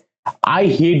thing is, I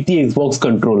hate the Xbox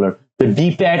controller. The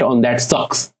D-pad on that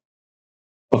sucks.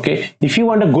 Okay, if you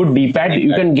want a good D-pad,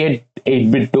 you can get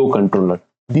 8-bit Toe controller.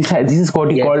 This is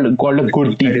what you called a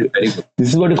good D-pad. This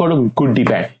is what you call a good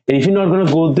D-pad. And if you're not going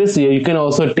to go this way, you can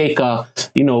also take a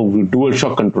dual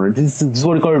shock controller. This is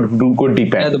what you call a good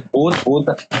D-pad. Yeah, both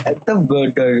the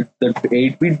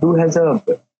 8-bit do has a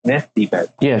NES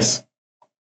D-pad. Yes,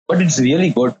 but it's really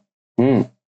good.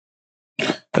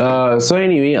 So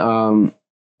anyway,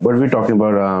 what are we talking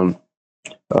about?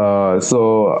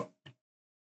 So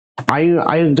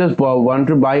I just want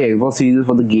to buy Xbox Series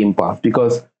for the Game Pass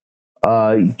because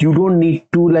you don't need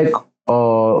to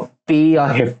pay a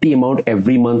hefty amount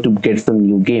every month to get some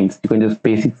new games. You can just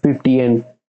pay $650 and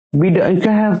you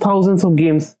can have thousands of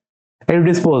games at your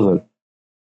disposal.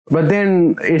 But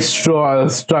then it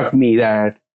struck me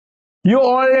that you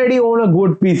already own a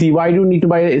good PC. Why do you need to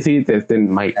buy a Series S?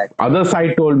 Then my other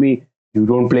side told me you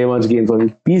don't play much games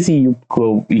on PC.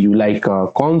 You like a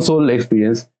console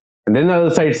experience. And then the other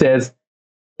side says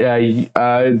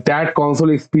that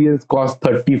console experience costs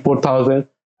 $34,000.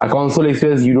 A console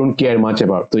experience you don't care much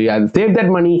about. So you have to save that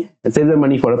money and save the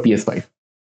money for a PS5.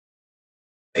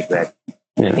 Exactly.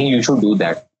 Yeah. I think you should do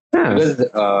that. Yeah. because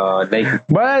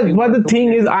But the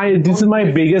thing is, this is my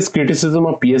biggest criticism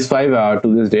of PS5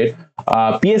 to this date.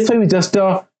 PS5 is just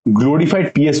a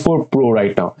glorified PS4 Pro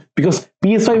right now because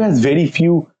PS5 has very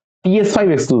few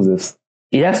PS5 exclusives.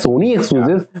 It has Sony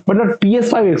exclusives, but not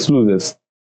PS5 exclusives.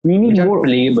 We need which are more.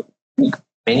 playable.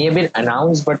 Many have been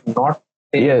announced, but not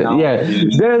till Yeah, now. yeah.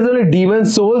 There is only Demon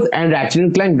Souls and Ratchet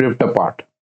and Clank Drift Apart.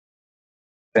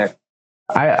 Correct.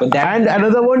 And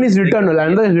another one is Returnal.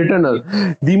 Another is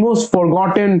Returnal, the most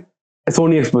forgotten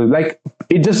Sony exclusive. Like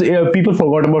it just people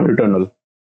forgot about Returnal.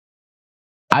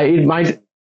 It might,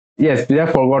 yes, they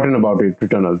have forgotten about it.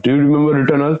 Returnal. Do you remember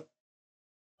Returnal?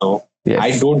 No, Yes.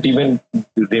 I don't even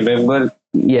remember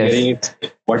Yes. hearing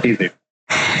it. What is it?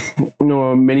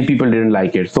 No, many people didn't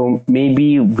like it. So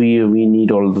maybe we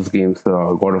need all those games,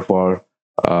 God of War,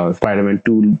 Spider-Man,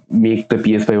 to make the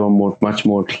PS5 a much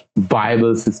more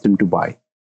viable system to buy.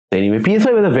 Anyway,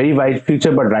 PS5 has a very wide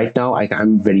future, but right now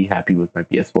I'm very happy with my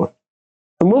PS4.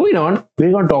 So moving on,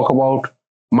 we're going to talk about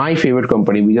my favorite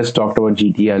company. We just talked about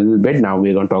GTA a little bit. Now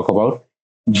we're going to talk about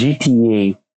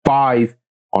GTA 5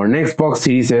 on Xbox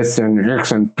Series S and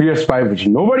X and PS5, which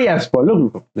nobody asked for.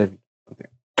 Look. Let me. Okay.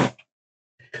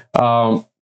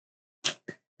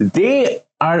 They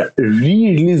are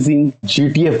re-releasing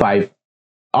GTA 5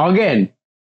 again.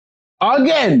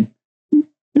 I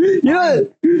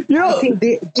think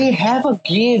they have a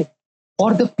game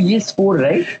for the PS4,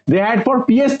 right? They had for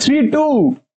PS3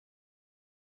 too.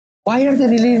 Why are they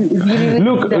really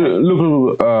Look. This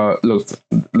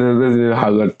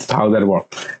is how that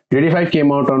works. GTA 5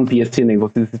 came out on PS3 and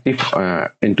Xbox 360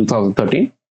 in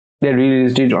 2013. They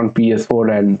released it on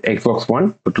PS4 and Xbox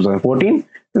One for 2014,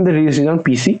 and they released it on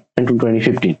PC until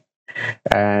 2015.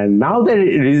 And now they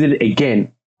released it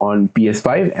again on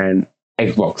PS5 and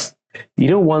Xbox. You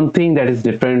know one thing that is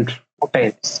different.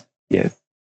 times? Yes.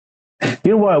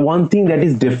 You know what? One thing that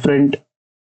is different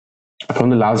from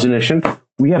the last generation,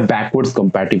 we have backwards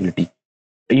compatibility.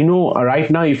 You know, right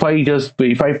now, if I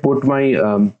put my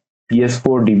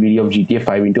PS4 DVD of GTA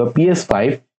 5 into a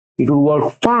PS5, it would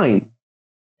work fine.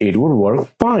 It would work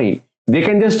fine. They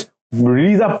can just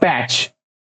release a patch.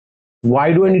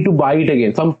 Why do I need to buy it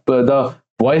again? The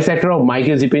voice actor of Mike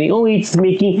is depending. Oh,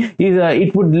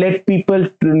 it would let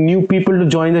new people to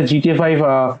join the GTA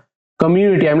 5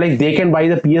 community. I'm like, they can buy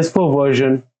the PS4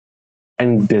 version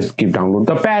and just download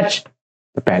the patch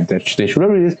that they should have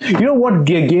released. You know what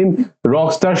game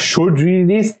Rockstar should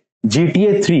release?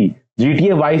 GTA 3,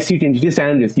 GTA Vice City, and GTA San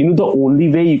Andreas. You know the only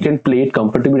way you can play it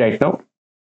comfortably right now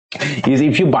is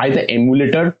if you buy the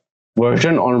emulator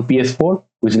version on PS4,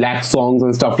 which lacks songs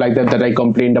and stuff like that I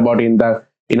complained about in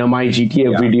my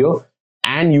GTA video,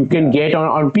 and you can get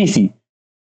on PC.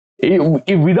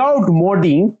 Without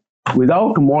modding,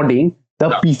 the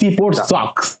PC port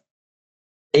sucks.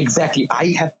 Exactly. I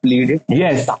have played it.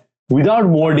 Yes, without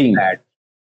modding.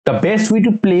 The best way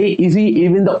to play is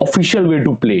even the official way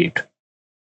to play it.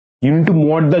 You need to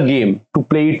mod the game to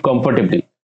play it comfortably.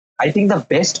 I think the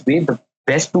best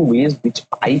two ways which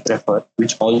I prefer,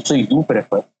 which also you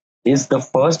prefer, is the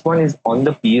first one is on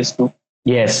the PS2.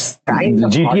 Yes, Kind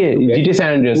of hard to get. GTA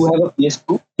San Andreas. You have a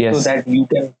PS2, Yes. so that you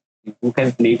can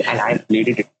play it, and I played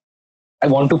it. I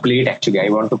want to play it actually. I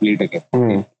want to play it again.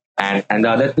 Hmm. And the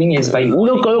other thing is by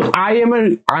Look,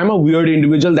 I'm a weird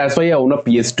individual. That's why I own a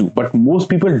PS2. But most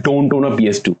people don't own a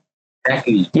PS2.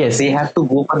 exactly. Yes. They have to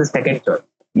go for the second choice.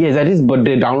 Yes, that is. But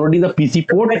they're downloading the PC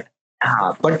port.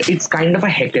 But it's kind of a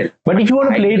heckle. But if you want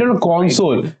to play it on a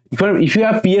console, if you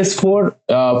have PS4,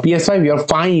 PS5, you're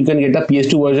fine. You can get the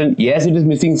PS2 version. Yes, it is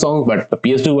missing songs, but the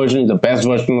PS2 version is the best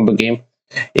version of the game.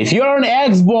 If you're on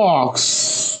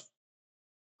Xbox,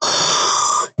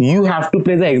 you have to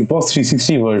play the Xbox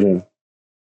 360 version.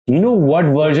 You know what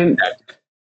version?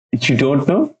 You don't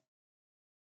know?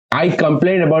 I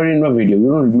complained about it in my video. You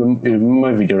don't remember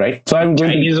my video, right? So I'm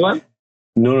going Chinese one?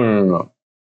 No.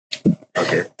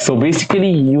 Okay. So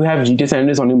basically, you have GTA San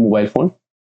Andreas on your mobile phone.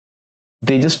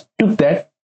 They just took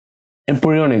that and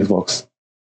put it on Xbox.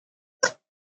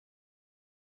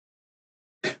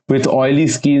 With oily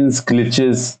skins,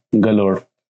 glitches galore.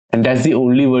 And that's the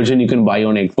only version you can buy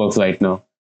on Xbox right now.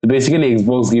 So basically,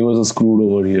 Xbox gamers are screwed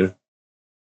over here.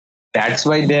 That's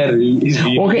why they're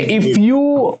Okay, if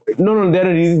you... No, they're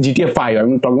releasing GTA 5.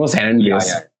 I'm talking about San Andreas.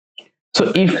 Yeah.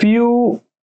 So if you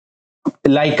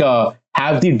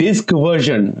have the disc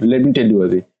version, let me tell you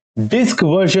the disc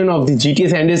version of the GTA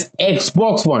San Andreas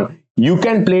Xbox One, you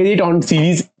can play it on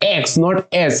Series X, not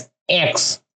S,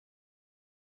 X.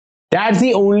 That's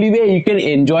the only way you can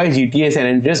enjoy GTA San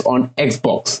Andreas on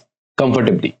Xbox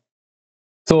comfortably.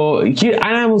 So here,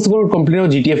 and I'm also going to complain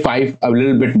about GTA 5 a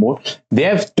little bit more. They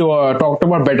have talked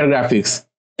about better graphics.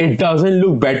 it doesn't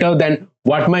look better than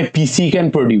what my PC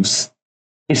can produce.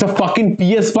 It's a fucking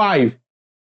PS5.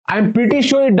 I'm pretty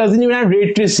sure it doesn't even have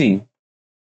ray tracing.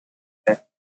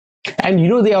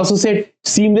 And they also said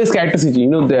seamless character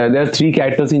switching. There are three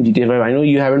characters in GTA 5. I know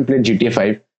you haven't played GTA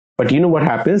 5, but you know what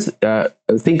happens?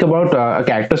 Think about a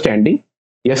character standing.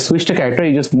 You have switched a character,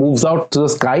 he just moves out to the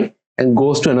sky and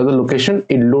goes to another location.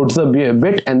 It loads a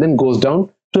bit and then goes down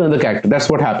to another character. That's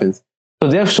what happens. So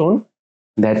they have shown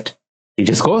that it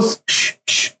just goes. Shh,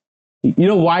 shh. You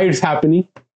know why it's happening?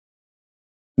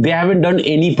 They haven't done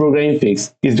any programming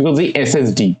fix. It's because of the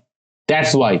SSD.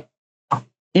 That's why.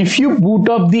 If you boot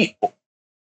up the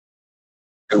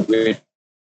Wait.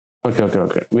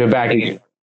 Okay. We're back again.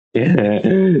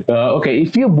 Yeah. Okay,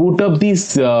 if you boot up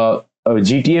this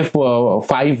GTA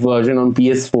 5 version on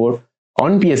PS4,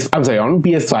 on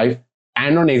PS5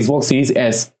 and on Xbox Series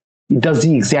S, it does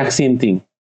the exact same thing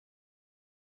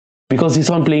because it's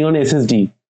on playing on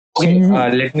SSD. Okay,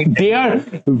 let me. They are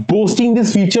boasting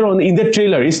this feature in the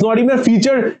trailer. It's not even a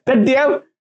feature that they have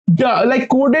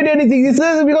coded anything. This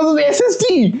is because of the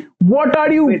SSD. What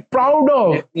are you proud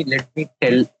of? Let me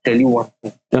tell you one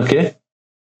thing. Okay.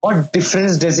 What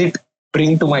difference does it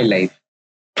bring to my life?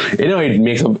 It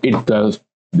makes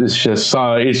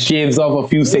it shaves off a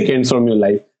few seconds from your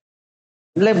life.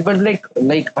 Dude,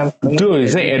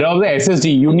 it's the era of the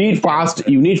SSD. You need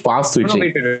fast switching. No,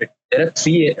 wait. There are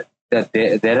three.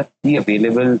 There are three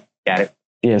available characters.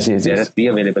 Yes. There are three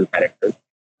available characters.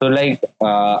 So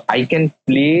I can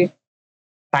play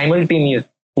simultaneously.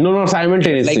 No,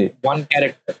 simultaneously. Like one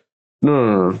character.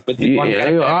 No. With one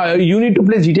character. You need to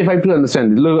play GTA 5 to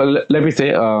understand. Look, let me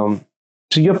say.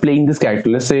 So you're playing this character.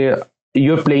 Let's say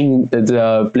you're playing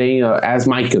as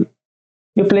Michael.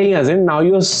 You're playing as him. Now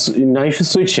you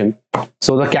switch him.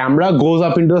 So the camera goes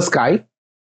up into the sky.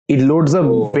 It loads a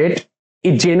bit.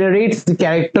 It generates the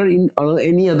character in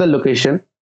any other location.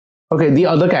 Okay, the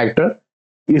other character.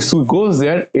 It goes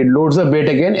there. It loads a bit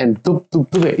again, and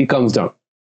it comes down.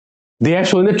 They have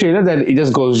shown the trailer that it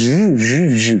just goes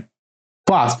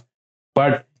fast,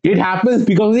 but it happens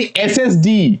because of the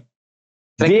SSD.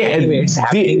 It's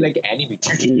happening like anime.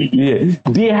 Yeah,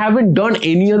 they haven't done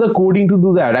any other coding to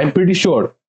do that. I'm pretty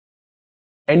sure.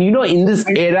 And in this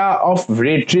era of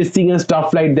ray tracing and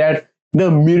stuff like that, the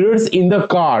mirrors in the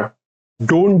car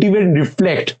don't even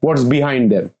reflect what's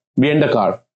behind the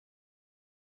car.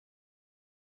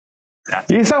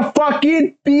 It's a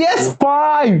fucking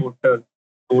PS5.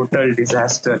 Total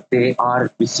disaster. They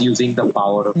are misusing the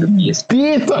power of the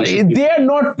PS5. They are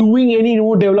not doing any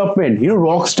more development.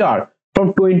 Rockstar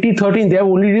from 2013, they have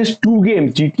only released 2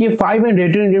 games, GTA 5 and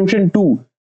Red Dead Redemption 2.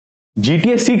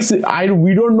 GTA 6,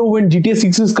 we don't know when GTA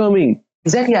 6 is coming.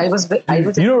 Exactly. I was.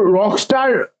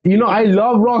 Rockstar. I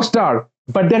love Rockstar,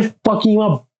 but they're fucking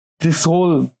up this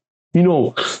whole,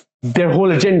 their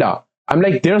whole agenda. I'm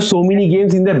like, there are so many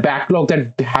games in their backlog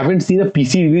that haven't seen a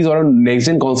PC release or a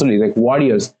next-gen console release, like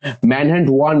Warriors, Manhunt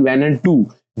 1, Manhunt 2,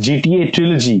 GTA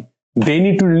Trilogy. They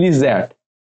need to release that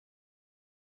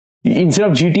instead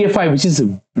of GTA 5, which is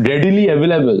readily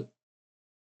available.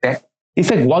 It's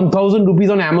like 1,000 rupees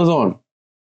on Amazon.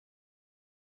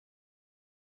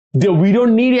 We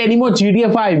don't need any more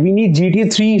GTA 5. We need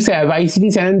GTA 3, Vice City,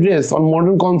 San Andreas on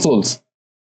modern consoles.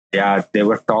 Yeah, they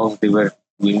were talks. They were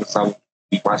doing some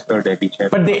remastered edition.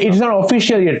 But it's not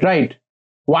official yet, right?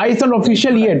 Why it's not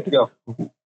official yet? No,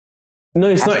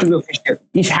 it's not. Official.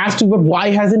 It has to, but why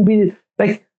hasn't been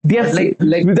like they have with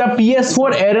the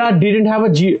PS4 era didn't have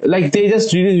they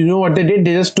just really, what they did?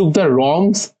 They just took the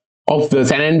ROMs of the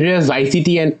San Andreas, Vice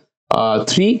City, and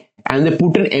 3, and they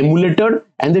put an emulator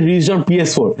and they released on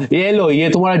PS4. Hello, ye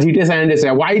tumhara GTA San Andreas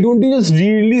hai. Why don't you just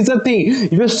re-release the thing?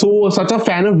 If you're such a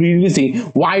fan of re-releasing,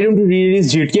 why don't you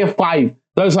re-release GTA 5?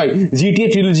 Sorry,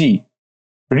 GTA Trilogy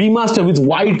remaster with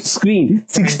wide screen,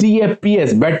 60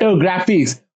 FPS, better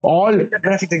graphics, all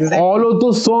of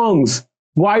those songs.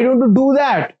 Why don't you do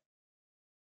that?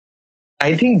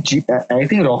 I think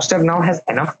Rockstar now has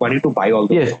enough money to buy all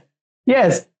those.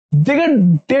 Yes. They're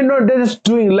just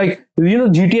doing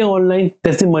GTA Online.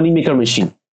 That's the money maker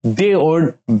machine. They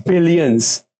earn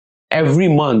billions every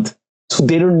month, so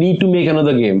they don't need to make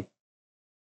another game.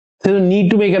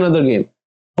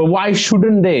 But why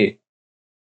shouldn't they?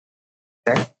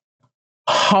 Okay.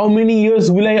 How many years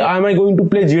am I going to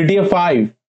play GTA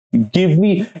 5? Give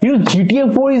me,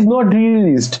 GTA 4 is not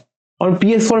released on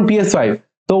PS4 and PS5.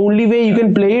 The only way you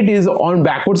can play it is on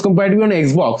backwards compatibility on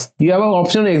Xbox. You have an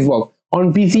option on Xbox.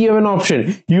 On PC, you have an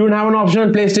option. You don't have an option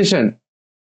on PlayStation.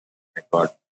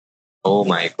 Oh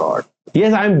my God.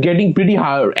 Yes, I'm getting pretty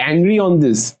angry on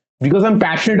this because I'm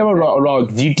passionate about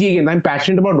GTA games. I'm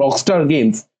passionate about Rockstar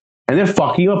games. and they're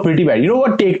fucking up pretty bad. You know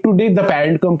what Take-Two did, the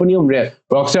parent company of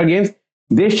Rockstar Games?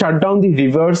 They shut down the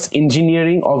reverse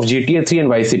engineering of GTA 3 and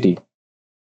Vice City.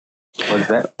 What's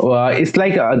that? It's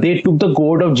like they took the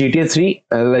code of GTA 3,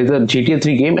 like the GTA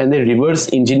 3 game, and they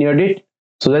reverse engineered it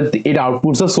so that it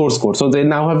outputs the source code. So they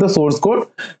now have the source code.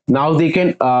 Now they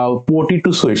can port it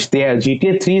to Switch.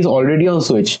 GTA 3 is already on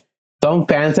Switch. Some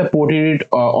fans have ported it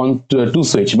on to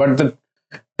Switch, but the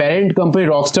parent company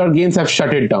Rockstar Games have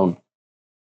shut it down.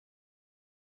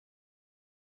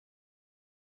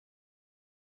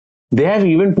 They have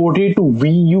even ported it to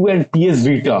Wii U and PS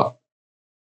Vita.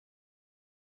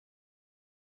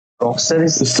 Rockstar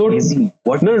is So crazy.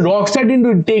 What? No, Rockstar didn't do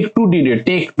it. Take-Two did it.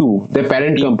 Take-Two, the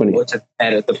parent company. What's the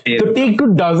parent? The parent. So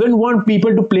Take-Two doesn't want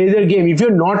people to play their game. If you're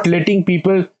not letting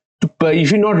people,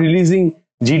 if you're not releasing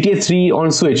GTA 3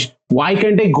 on Switch, why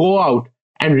can't I go out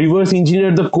and reverse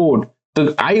engineer the code?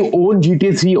 So I own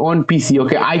GTA 3 on PC.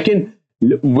 Okay, I can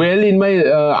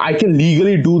I can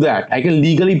legally do that. I can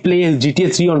legally play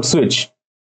GTA 3 on Switch.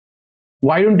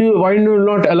 Why do you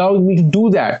not allow me to do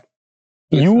that?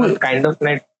 It's kind of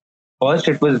like, first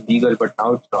it was legal, but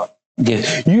now it's not.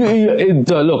 Yes,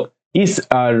 look, it's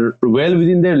well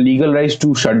within their legal rights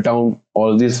to shut down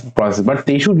all this process, but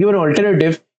they should give an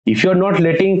alternative. If you're not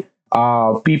letting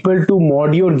people to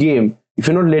mod your game, if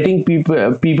you're not letting people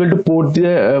to port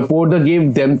the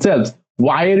game themselves,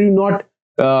 why are you not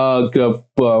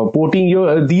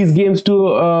porting these games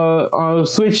to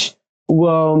Switch,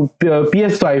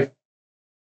 PS5?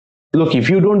 Look, if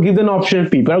you don't give an option,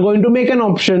 people are going to make an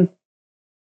option.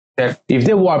 If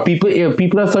they want people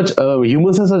are such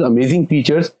humans are such amazing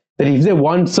creatures that if they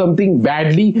want something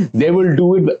badly, they will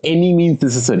do it by any means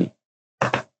necessary.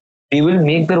 They will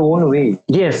make their own way.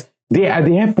 Yes, they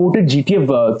have ported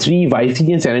GTA 3, Vice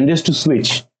City, and San Andreas to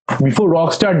Switch before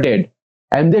Rockstar did,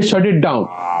 and they shut it down.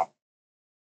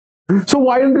 So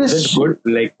why don't they? Is it good?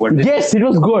 Like what? Yes, it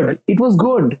was good. It was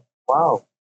good. Wow.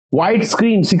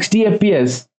 Widescreen, 60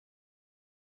 FPS.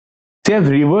 They have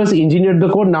reverse engineered the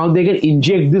code. Now they can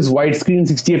inject this widescreen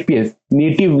 60 FPS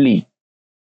natively.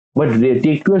 But they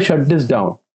Take-Two have shut this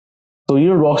down. So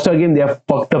Rockstar game, they have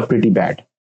fucked up pretty bad.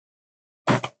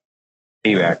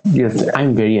 Pretty bad. Yes,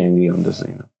 I'm very angry on this.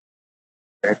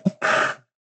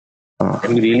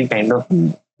 I'm really kind of.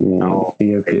 No,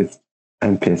 you're pissed.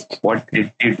 I'm pissed. What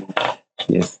did you do?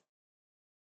 Yes.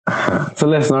 So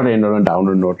let's not end on a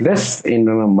downer note. Let's end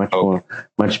on a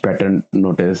much better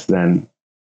notice than.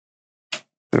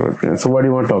 So what do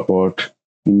you want to talk about?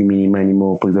 Mini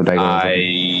Mo, the Tiger.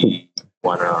 I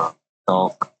wanna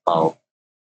talk about.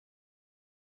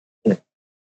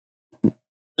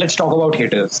 Let's talk about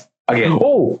haters again.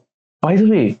 Oh, by the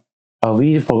way,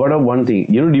 we forgot of one thing.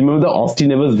 Remember the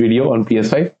Austin Evans video on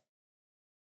PS5?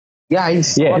 Yeah, I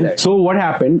saw that. So what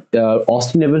happened?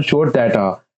 Austin Evans showed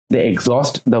that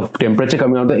the temperature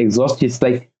coming out of the exhaust is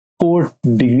like 4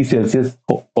 degrees Celsius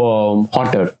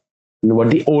hotter than what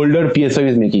the older PS5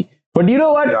 is making. But you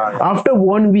know what? Yeah. After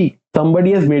 1 week,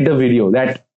 somebody has made a video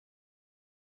that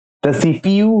the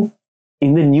CPU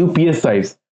in the new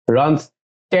PS5s runs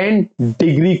 10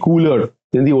 degree cooler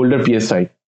than the older PS5.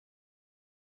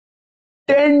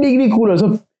 10 degree cooler.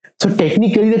 So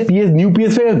technically the new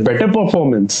PS5 has better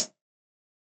performance.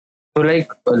 So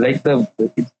like the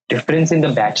difference in the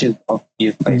batches of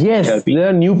PS5. Yes, there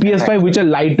are new PS5 which are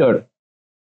lighter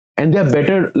and they are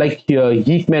better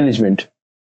heat management.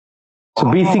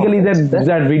 So basically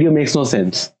that video makes no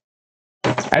sense.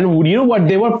 And you know what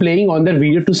they were playing on that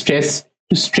video to stress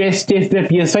test their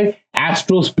PS5?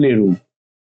 Astro's Playroom.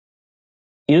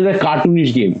 The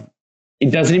cartoonish game.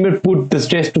 It doesn't even put the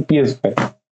stress to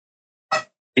PS5.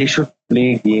 They should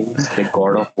play games like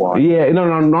God of War. Yeah,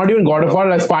 no, not even God of War,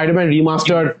 like Spider-Man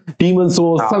Remastered, Demon's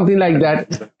Souls, something like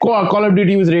that. Call of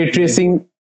Duty with ray tracing.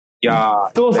 Yeah.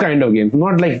 Those kind of games,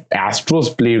 not like Astro's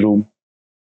Playroom.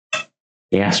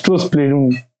 Astro's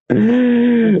Playroom.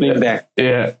 Play that.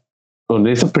 Yeah. So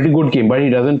it's a pretty good game, but it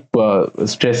doesn't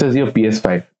stresses your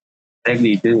PS5.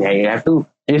 Exactly. You have to.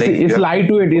 It's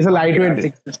lightweight. It's a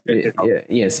lightweight.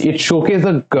 Yes, it showcases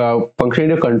the function of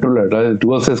your controller, the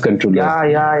DualSense controller.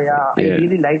 Yeah. I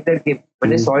really like that game.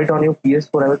 When I saw it on your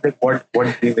PS4, I was like, what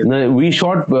game is it? No, we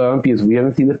shot PS. We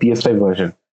haven't seen the PS5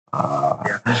 version.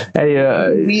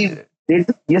 We did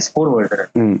the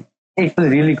PS4 version. It was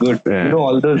really good.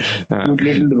 All those cute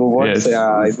little robots.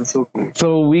 Yes. It was so cool.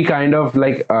 So we kind of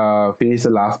finished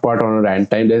the last part on a rant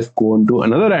time. Let's go on to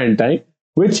another rant time,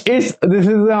 which is going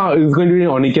to be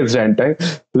Oniket's rant time.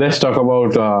 Let's talk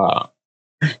about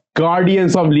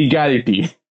Guardians of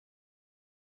Legality.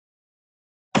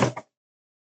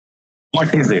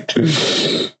 What is it?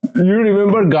 You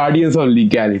remember Guardians of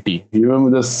Legality? You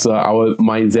remember this?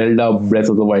 My Zelda Breath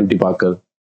of the Wild debacle.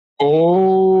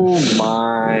 Oh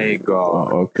my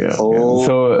god. Okay. Oh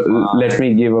So let my.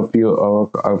 me give a few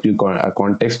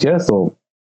context here. So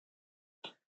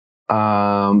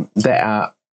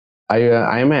the I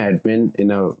am an admin in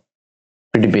a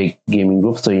pretty big gaming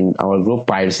group. So in our group,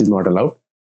 piracy is not allowed.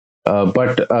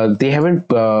 But they haven't.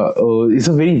 It's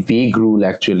a very vague rule,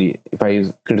 actually. If I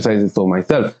criticize it so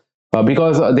myself,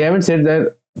 because they haven't said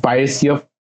that piracy of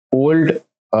old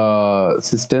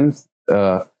systems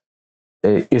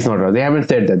is not allowed. They haven't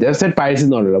said that. They have said piracy is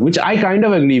not allowed, which I kind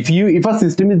of agree. If a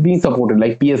system is being supported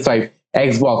like PS5,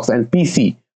 Xbox, and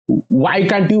PC, why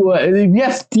can't you? We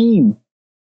have Steam.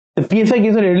 The PS5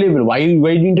 games are available. Why do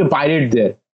you need to pirate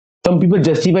there? Some people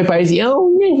justify piracy. Oh,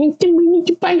 yeah, we need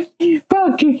to buy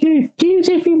games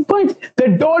if you buy.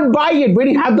 Then don't buy it. When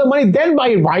you have the money, then buy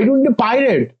it. Why don't you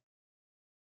pirate?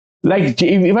 Like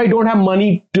if I don't have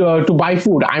money to buy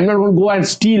food, I'm not going to go and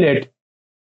steal it.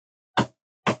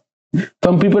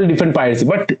 Some people defend piracy,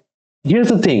 but here's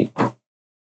the thing: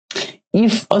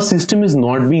 if a system is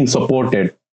not being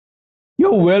supported,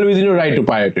 you're well within your right to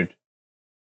pirate it.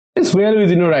 It's well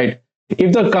within your right.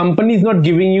 If the company is not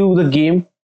giving you the game,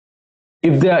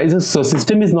 if there is a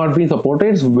system is not being supported,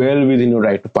 it's well within your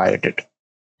right to pirate it.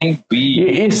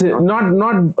 It's not.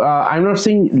 I'm not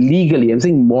saying legally. I'm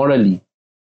saying morally.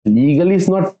 Legally, it's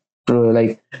not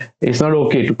like it's not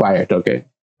okay to pirate. Okay,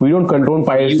 we don't condone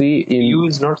piracy in. EU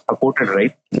is not supported,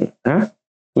 right? Huh?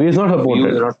 It's not EU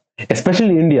supported, is not. especially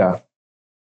in India.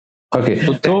 Okay,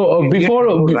 So so India before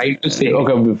has no right to say.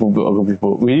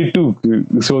 before we need to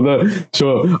show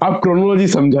आप chronology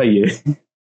समझाइए.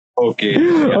 Okay.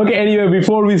 Yeah. Okay, anyway,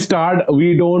 before we start,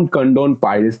 we don't condone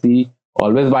piracy.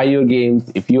 Always buy your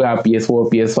games. If you have PS4,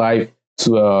 PS5,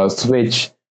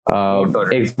 Switch,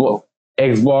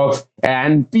 Xbox,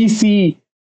 and PC,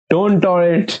 don't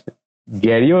torrent.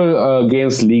 Get your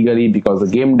games legally because the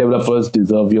game developers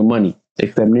deserve your money.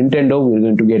 Except Nintendo, we're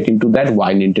going to get into that.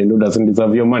 Why Nintendo doesn't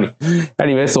deserve your money.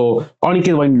 Anyway, so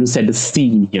Aniket, I need to set the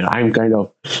scene here. I'm going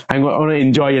to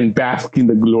enjoy and bask in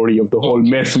the glory of the whole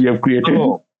mess we have created.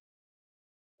 Oh.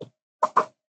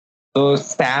 So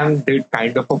Sam did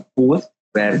kind of a post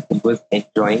where he was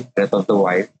enjoying Breath of the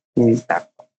Wild,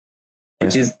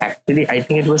 which is actually, I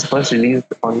think it was first released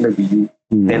on the Wii U,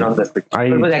 then on the Switch.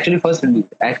 It was actually first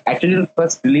released. Actually, it was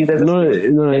first released as a no.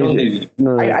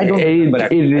 I don't remember.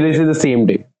 It releases the same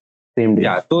day. Same day.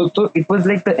 Yeah. So it was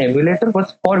like the emulator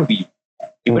was for Wii.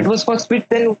 If it was for Switch,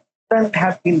 then it wouldn't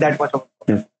have been that much of.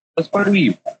 It was for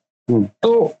Wii.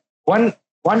 So one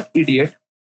idiot,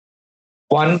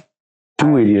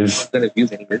 two idiots. I'm gonna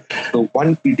use anyways. So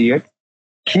one idiot,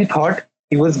 he thought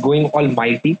he was going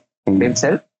almighty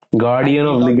himself. Guardian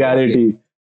of legality,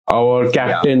 our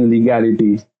captain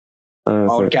legality.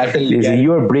 Our captain legality.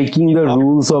 You are breaking the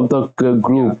rules of the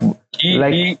group.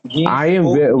 I am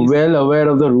well aware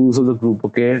of the rules of the group.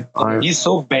 Okay, he's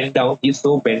so bent down. He's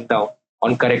so bent down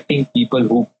on correcting people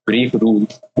who break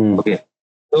rules. Okay,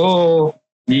 so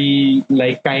he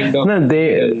like kind of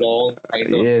long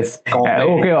kind of yes.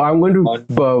 Okay, I'm going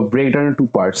to break down into two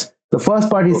parts. The first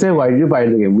part he said, why did you buy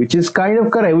the game? Which is kind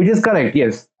of correct. Which is correct,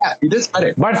 yes. Yeah, it is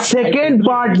correct. But second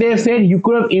part, they said you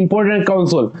could have imported a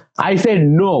console. I said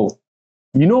no.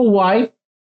 You know why?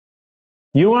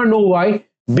 You want to know why?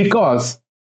 Because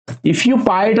if you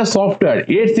pirate a software,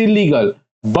 it's illegal.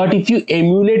 But if you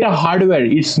emulate a hardware,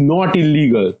 it's not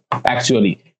illegal.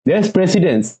 Actually, there's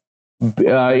precedence. I'm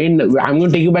going to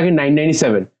take you back in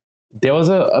 1997. There was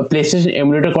a PlayStation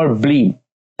emulator called Bleem,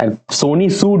 and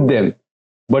Sony sued them.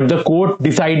 But the court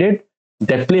decided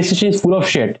that PlayStation is full of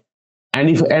shit, and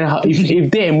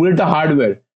if they emulate the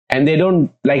hardware and they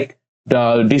don't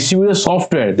distribute the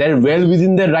software, they're well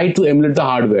within their right to emulate the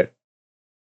hardware.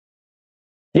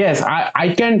 Yes,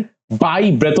 I can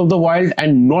buy Breath of the Wild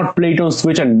and not play it on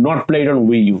Switch and not play it on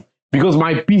Wii U because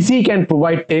my PC can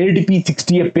provide 1080p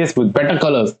 60 FPS with better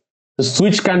colors. The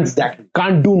Switch can't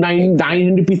do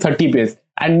 900p 30 FPS.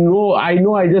 And no, I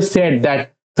know I just said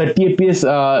that 30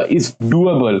 FPS is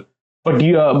doable,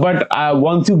 but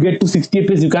once you get to 60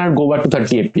 FPS, you cannot go back to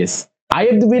 30 FPS.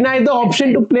 When I have the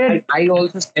option to play it. I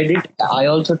also said it. I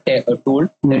also told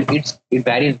that it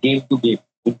varies game to game.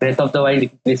 With Breath of the Wild,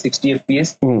 if you play 60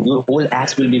 FPS, your whole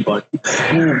ass will be burnt. It's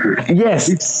so good. Yes,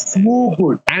 it's so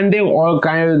good. And they all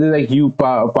kind of like you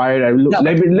pirate.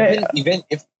 Even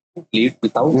if you played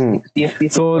without 60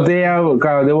 FPS, so they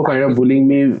were kind of bullying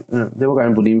me. They were kind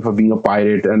of bullying me for being a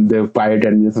pirate, and they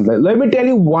pirated me. Let me tell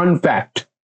you one fact.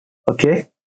 Okay,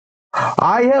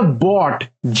 I have bought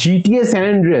GTA San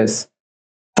Andreas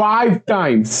 5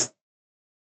 times.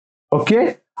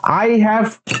 Okay,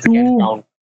 Can count.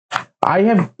 I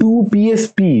have two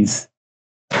PSPs.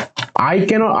 I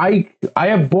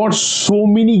have bought so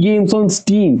many games on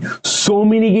Steam, so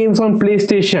many games on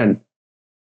PlayStation.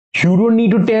 You don't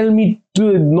need to tell me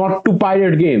to not to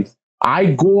pirate games. I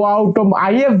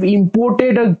have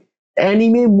imported a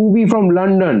anime movie from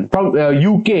London, from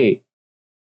UK.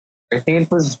 I think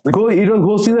it was. It was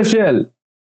Ghost in the Shell.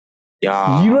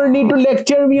 Yeah. You don't need to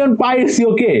lecture me on piracy,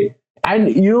 okay?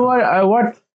 And you know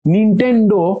what?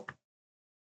 Nintendo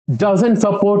doesn't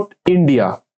support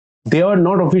India. They are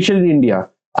not official in India.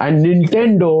 And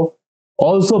Nintendo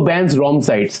also bans ROM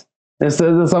sites. And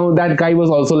so some that guy was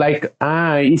also like,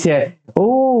 he said,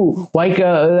 oh,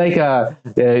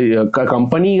 a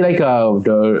company like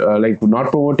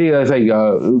not promoting,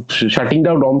 shutting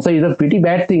down ROM site is a pretty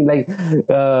bad thing. Like,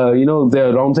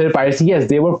 the ROM site piracy. Yes,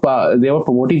 they were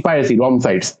promoting piracy ROM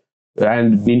sites,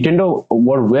 and Nintendo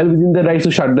were well within the rights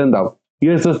to shut them down.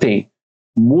 Here's the thing: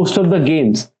 most of the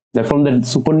games that from the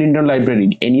Super Nintendo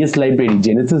library, NES library,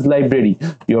 Genesis library,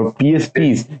 your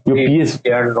PSPs, your PS,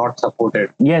 They are not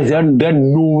supported. yes, they're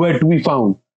nowhere to be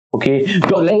found. Okay,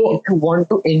 So, like, if you want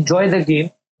to enjoy the game,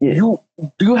 Yeah.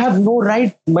 you have no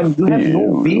right, but you have no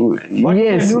way but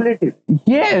Yes. to emulate it.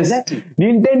 yes, Exactly.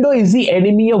 Nintendo is the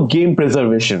enemy of game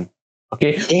preservation.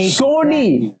 Okay,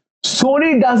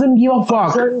 Sony doesn't give a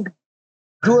fuck.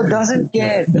 Doesn't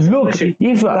care. Look,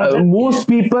 if most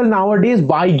people nowadays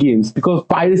buy games because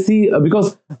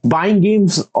because buying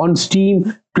games on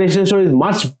Steam, PlayStation Store is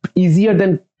much easier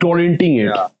than torrenting it.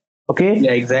 Yeah. Okay,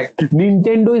 Yeah, exactly.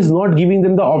 Nintendo is not giving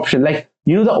them the option. Like,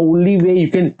 the only way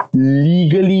you can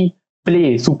legally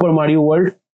play Super Mario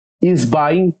World is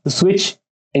buying the Switch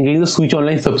and getting the Switch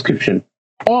Online subscription,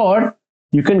 or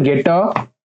you can get a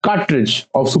cartridge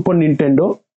of Super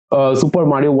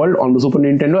Mario World on the Super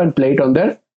Nintendo and play it on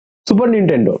their Super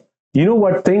Nintendo. You know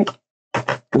what thing?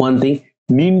 One thing,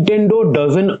 Nintendo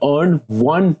doesn't earn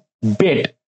one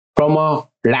bit from a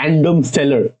random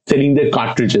seller selling their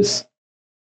cartridges.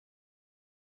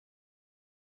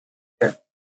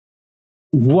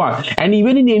 What? And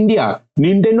even in India,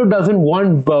 Nintendo doesn't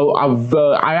want.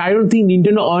 I don't think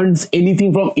Nintendo earns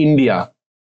anything from India.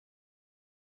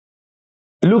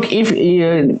 Look, if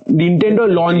Nintendo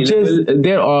launches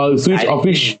their Switch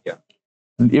official, Yeah.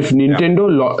 if Nintendo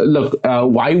look,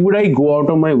 why would I go out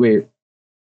of my way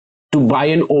to buy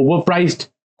an overpriced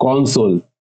console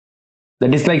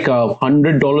that is like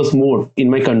 $100 more in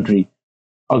my country?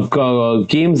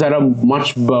 Games that are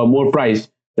much more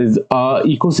priced. Is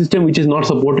ecosystem which is not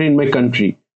supported in my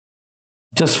country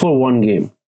just for one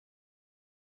game.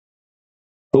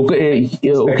 Okay,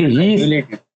 okay,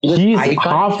 he's I can't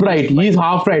half right. choose my- He's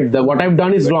half right. What I've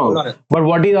done is But wrong. hold on. But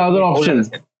what is the other Hold on a option?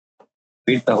 second.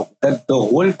 Wait, the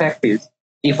whole fact is,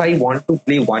 if I want to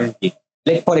play one game,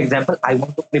 like for example, I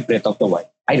want to play Breath of the Wild.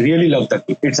 I really love that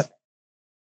game.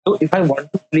 So if I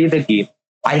want to play the game,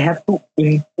 I have to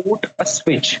import a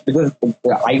Switch because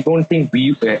I don't think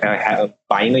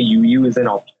buying a UU is an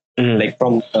option. Mhm. Like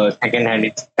from second hand,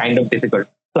 it's kind of difficult.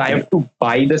 So I have to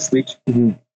buy the Switch.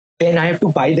 Mhm. Then I have to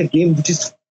buy the game, which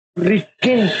is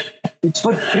it's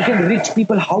for freaking rich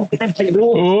people. How can I play?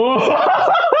 Oh.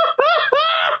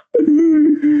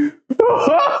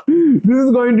 This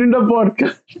is going to the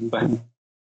podcast.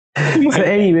 So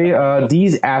anyway,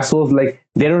 these assholes, like,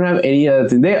 they don't have any other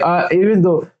thing. They are, even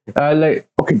though like,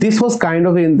 okay, this was kind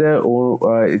of in their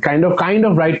own kind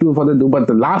of right to for the do, but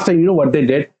the last time, you know what they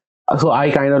did? So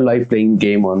I kind of like playing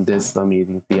game on this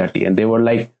amazing CRT, and they were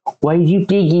like, "Why do you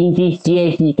play games this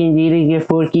CRT? You can really get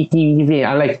 4K TV."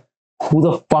 I'm like, "Who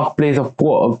the fuck plays a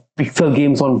pixel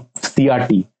games on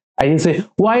CRT?" I didn't say,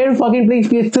 "Why are you fucking playing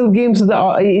pixel games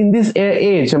in this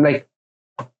age?" I'm like,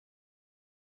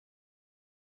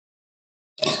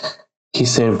 he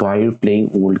said, "Why are you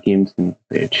playing old games in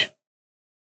this age?"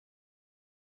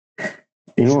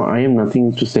 I am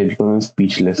nothing to say because I'm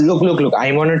speechless. Look.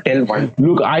 I want to tell one.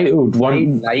 Look, I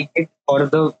like it for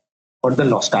the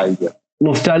nostalgia.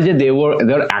 Nostalgia.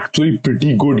 They're actually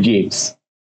pretty good games.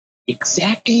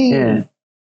 Exactly. Yeah.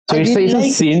 So I it's really a like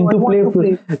it, sin so I to want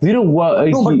play.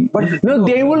 to No,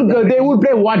 they will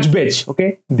play Watch Bitch.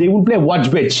 Okay, they will play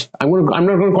Watch Bitch. I'm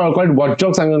not gonna call it Watch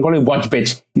Dogs. I'm gonna call it Watch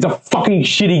Bitch. It's a fucking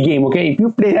shitty game. Okay, if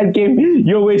you play that game,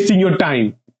 you're wasting your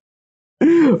time.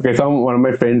 Okay, one of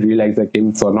my friends really likes that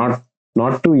game, so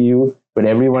not to you, but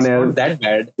everyone else. Not that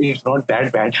bad. It's not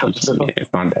that bad also.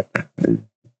 It's not that bad.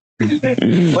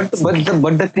 but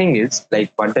the thing is,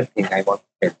 like, what the thing I want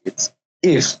to tell is,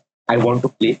 if I want to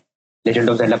play Legend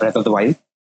of Zelda Breath of the Wild,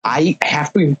 I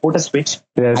have to import a Switch.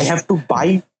 Yes. I have to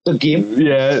buy the game.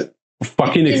 Yeah,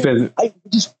 fucking expensive.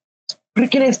 It's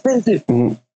freaking expensive.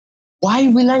 Mhm. Why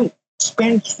will I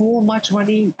spend so much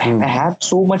money. I have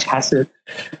so much hassle.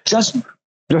 Just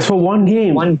Just for one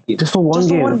game. one game. Just for one Just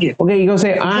for game. one game. Okay, you can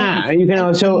say, you can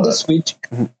also. On the Switch,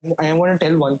 I want to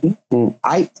tell one thing.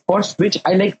 For Switch,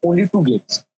 I like only two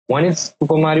games. One is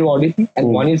Super Mario Odyssey and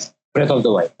one is Breath of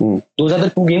the Wild. Those are the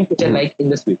two games which I like in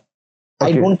the Switch.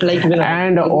 I don't like even.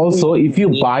 And also, if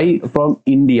you buy from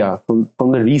India, from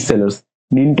the resellers,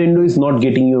 Nintendo is not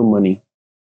getting your money.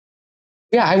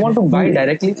 Yeah, I want to buy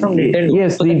directly from Nintendo.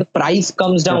 Yes, so that the price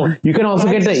comes down. You can also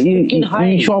get the freaking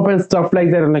high. e-shop and stuff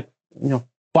like that. I'm like,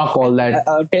 fuck all that.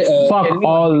 Fuck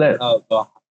all that.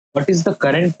 What is the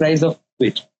current price of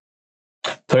Switch?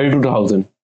 32,000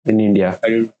 in India.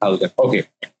 32,000. Okay.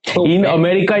 So In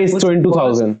America, it's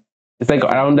 22,000. It's like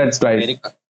around that price.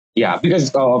 America. Yeah,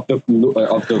 because of the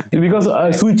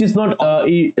Because Switch is not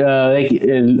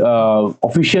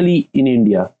officially in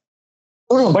India.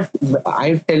 No, but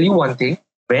I tell you one thing.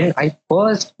 When it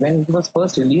was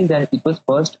first released and it was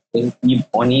first on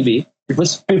eBay, it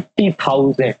was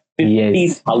 50,000.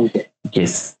 50,000.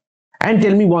 Yes. And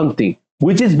tell me one thing,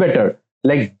 which is better?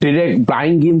 Like direct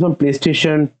buying games on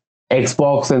PlayStation,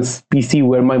 Xbox, and PC,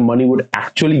 where my money would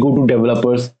actually go to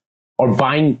developers, or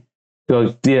buying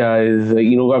a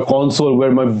console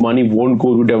where my money won't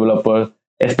go to developer,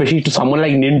 especially to someone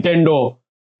like Nintendo,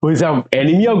 who is an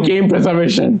enemy of game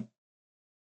preservation,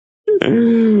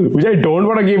 which I don't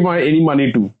want to give any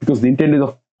money to, because Nintendo is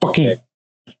a fucking,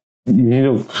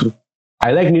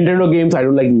 I like Nintendo games, I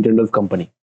don't like Nintendo's company.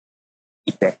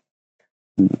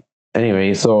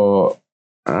 Anyway, so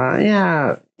to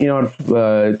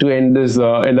end this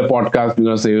in the podcast,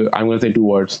 I'm gonna say two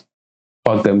words.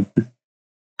 Fuck them.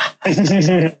 It's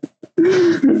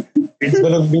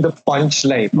gonna be the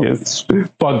punchline. Yes,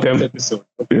 fuck them. Episode.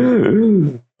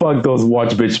 Fuck those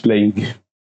watch bitch playing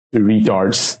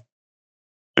retards.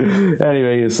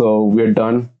 Anyway, so we're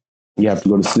done. You have to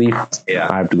go to sleep. Yeah.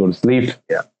 I have to go to sleep.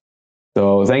 Yeah.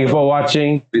 So thank you for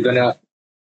watching. We're gonna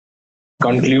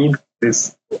conclude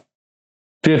this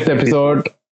 5th episode.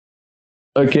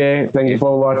 Okay, thank you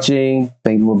for watching.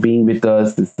 Thank you for being with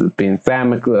us. This has been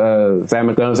Sam Bishal,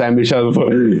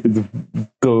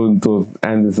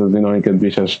 and this has been Aniket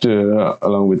Bishal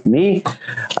along with me.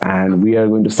 And we are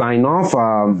going to sign off.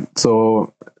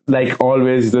 So, like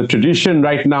always, the tradition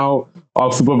right now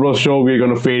of Super Bros Show, we're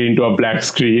going to fade into a black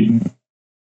screen.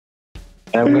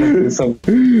 I'm gonna do some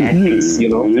antics,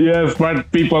 Yes,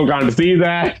 but people can't see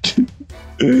that.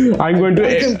 I'm going to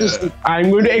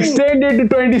extend it to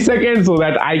 20 seconds so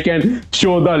that I can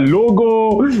show the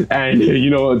logo and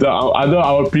the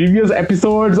our previous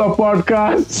episodes of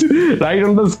podcasts right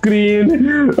on the screen.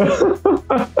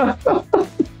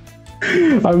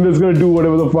 I'm just gonna do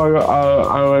whatever the fuck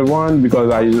I want, because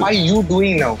What are you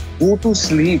doing now? Go to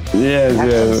sleep. Yes, Have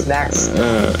yes. some snacks.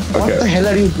 Okay. What the hell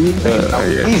are you doing right now?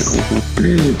 Yes.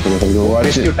 Please. Waste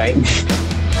Waste your time.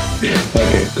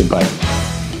 Okay, goodbye.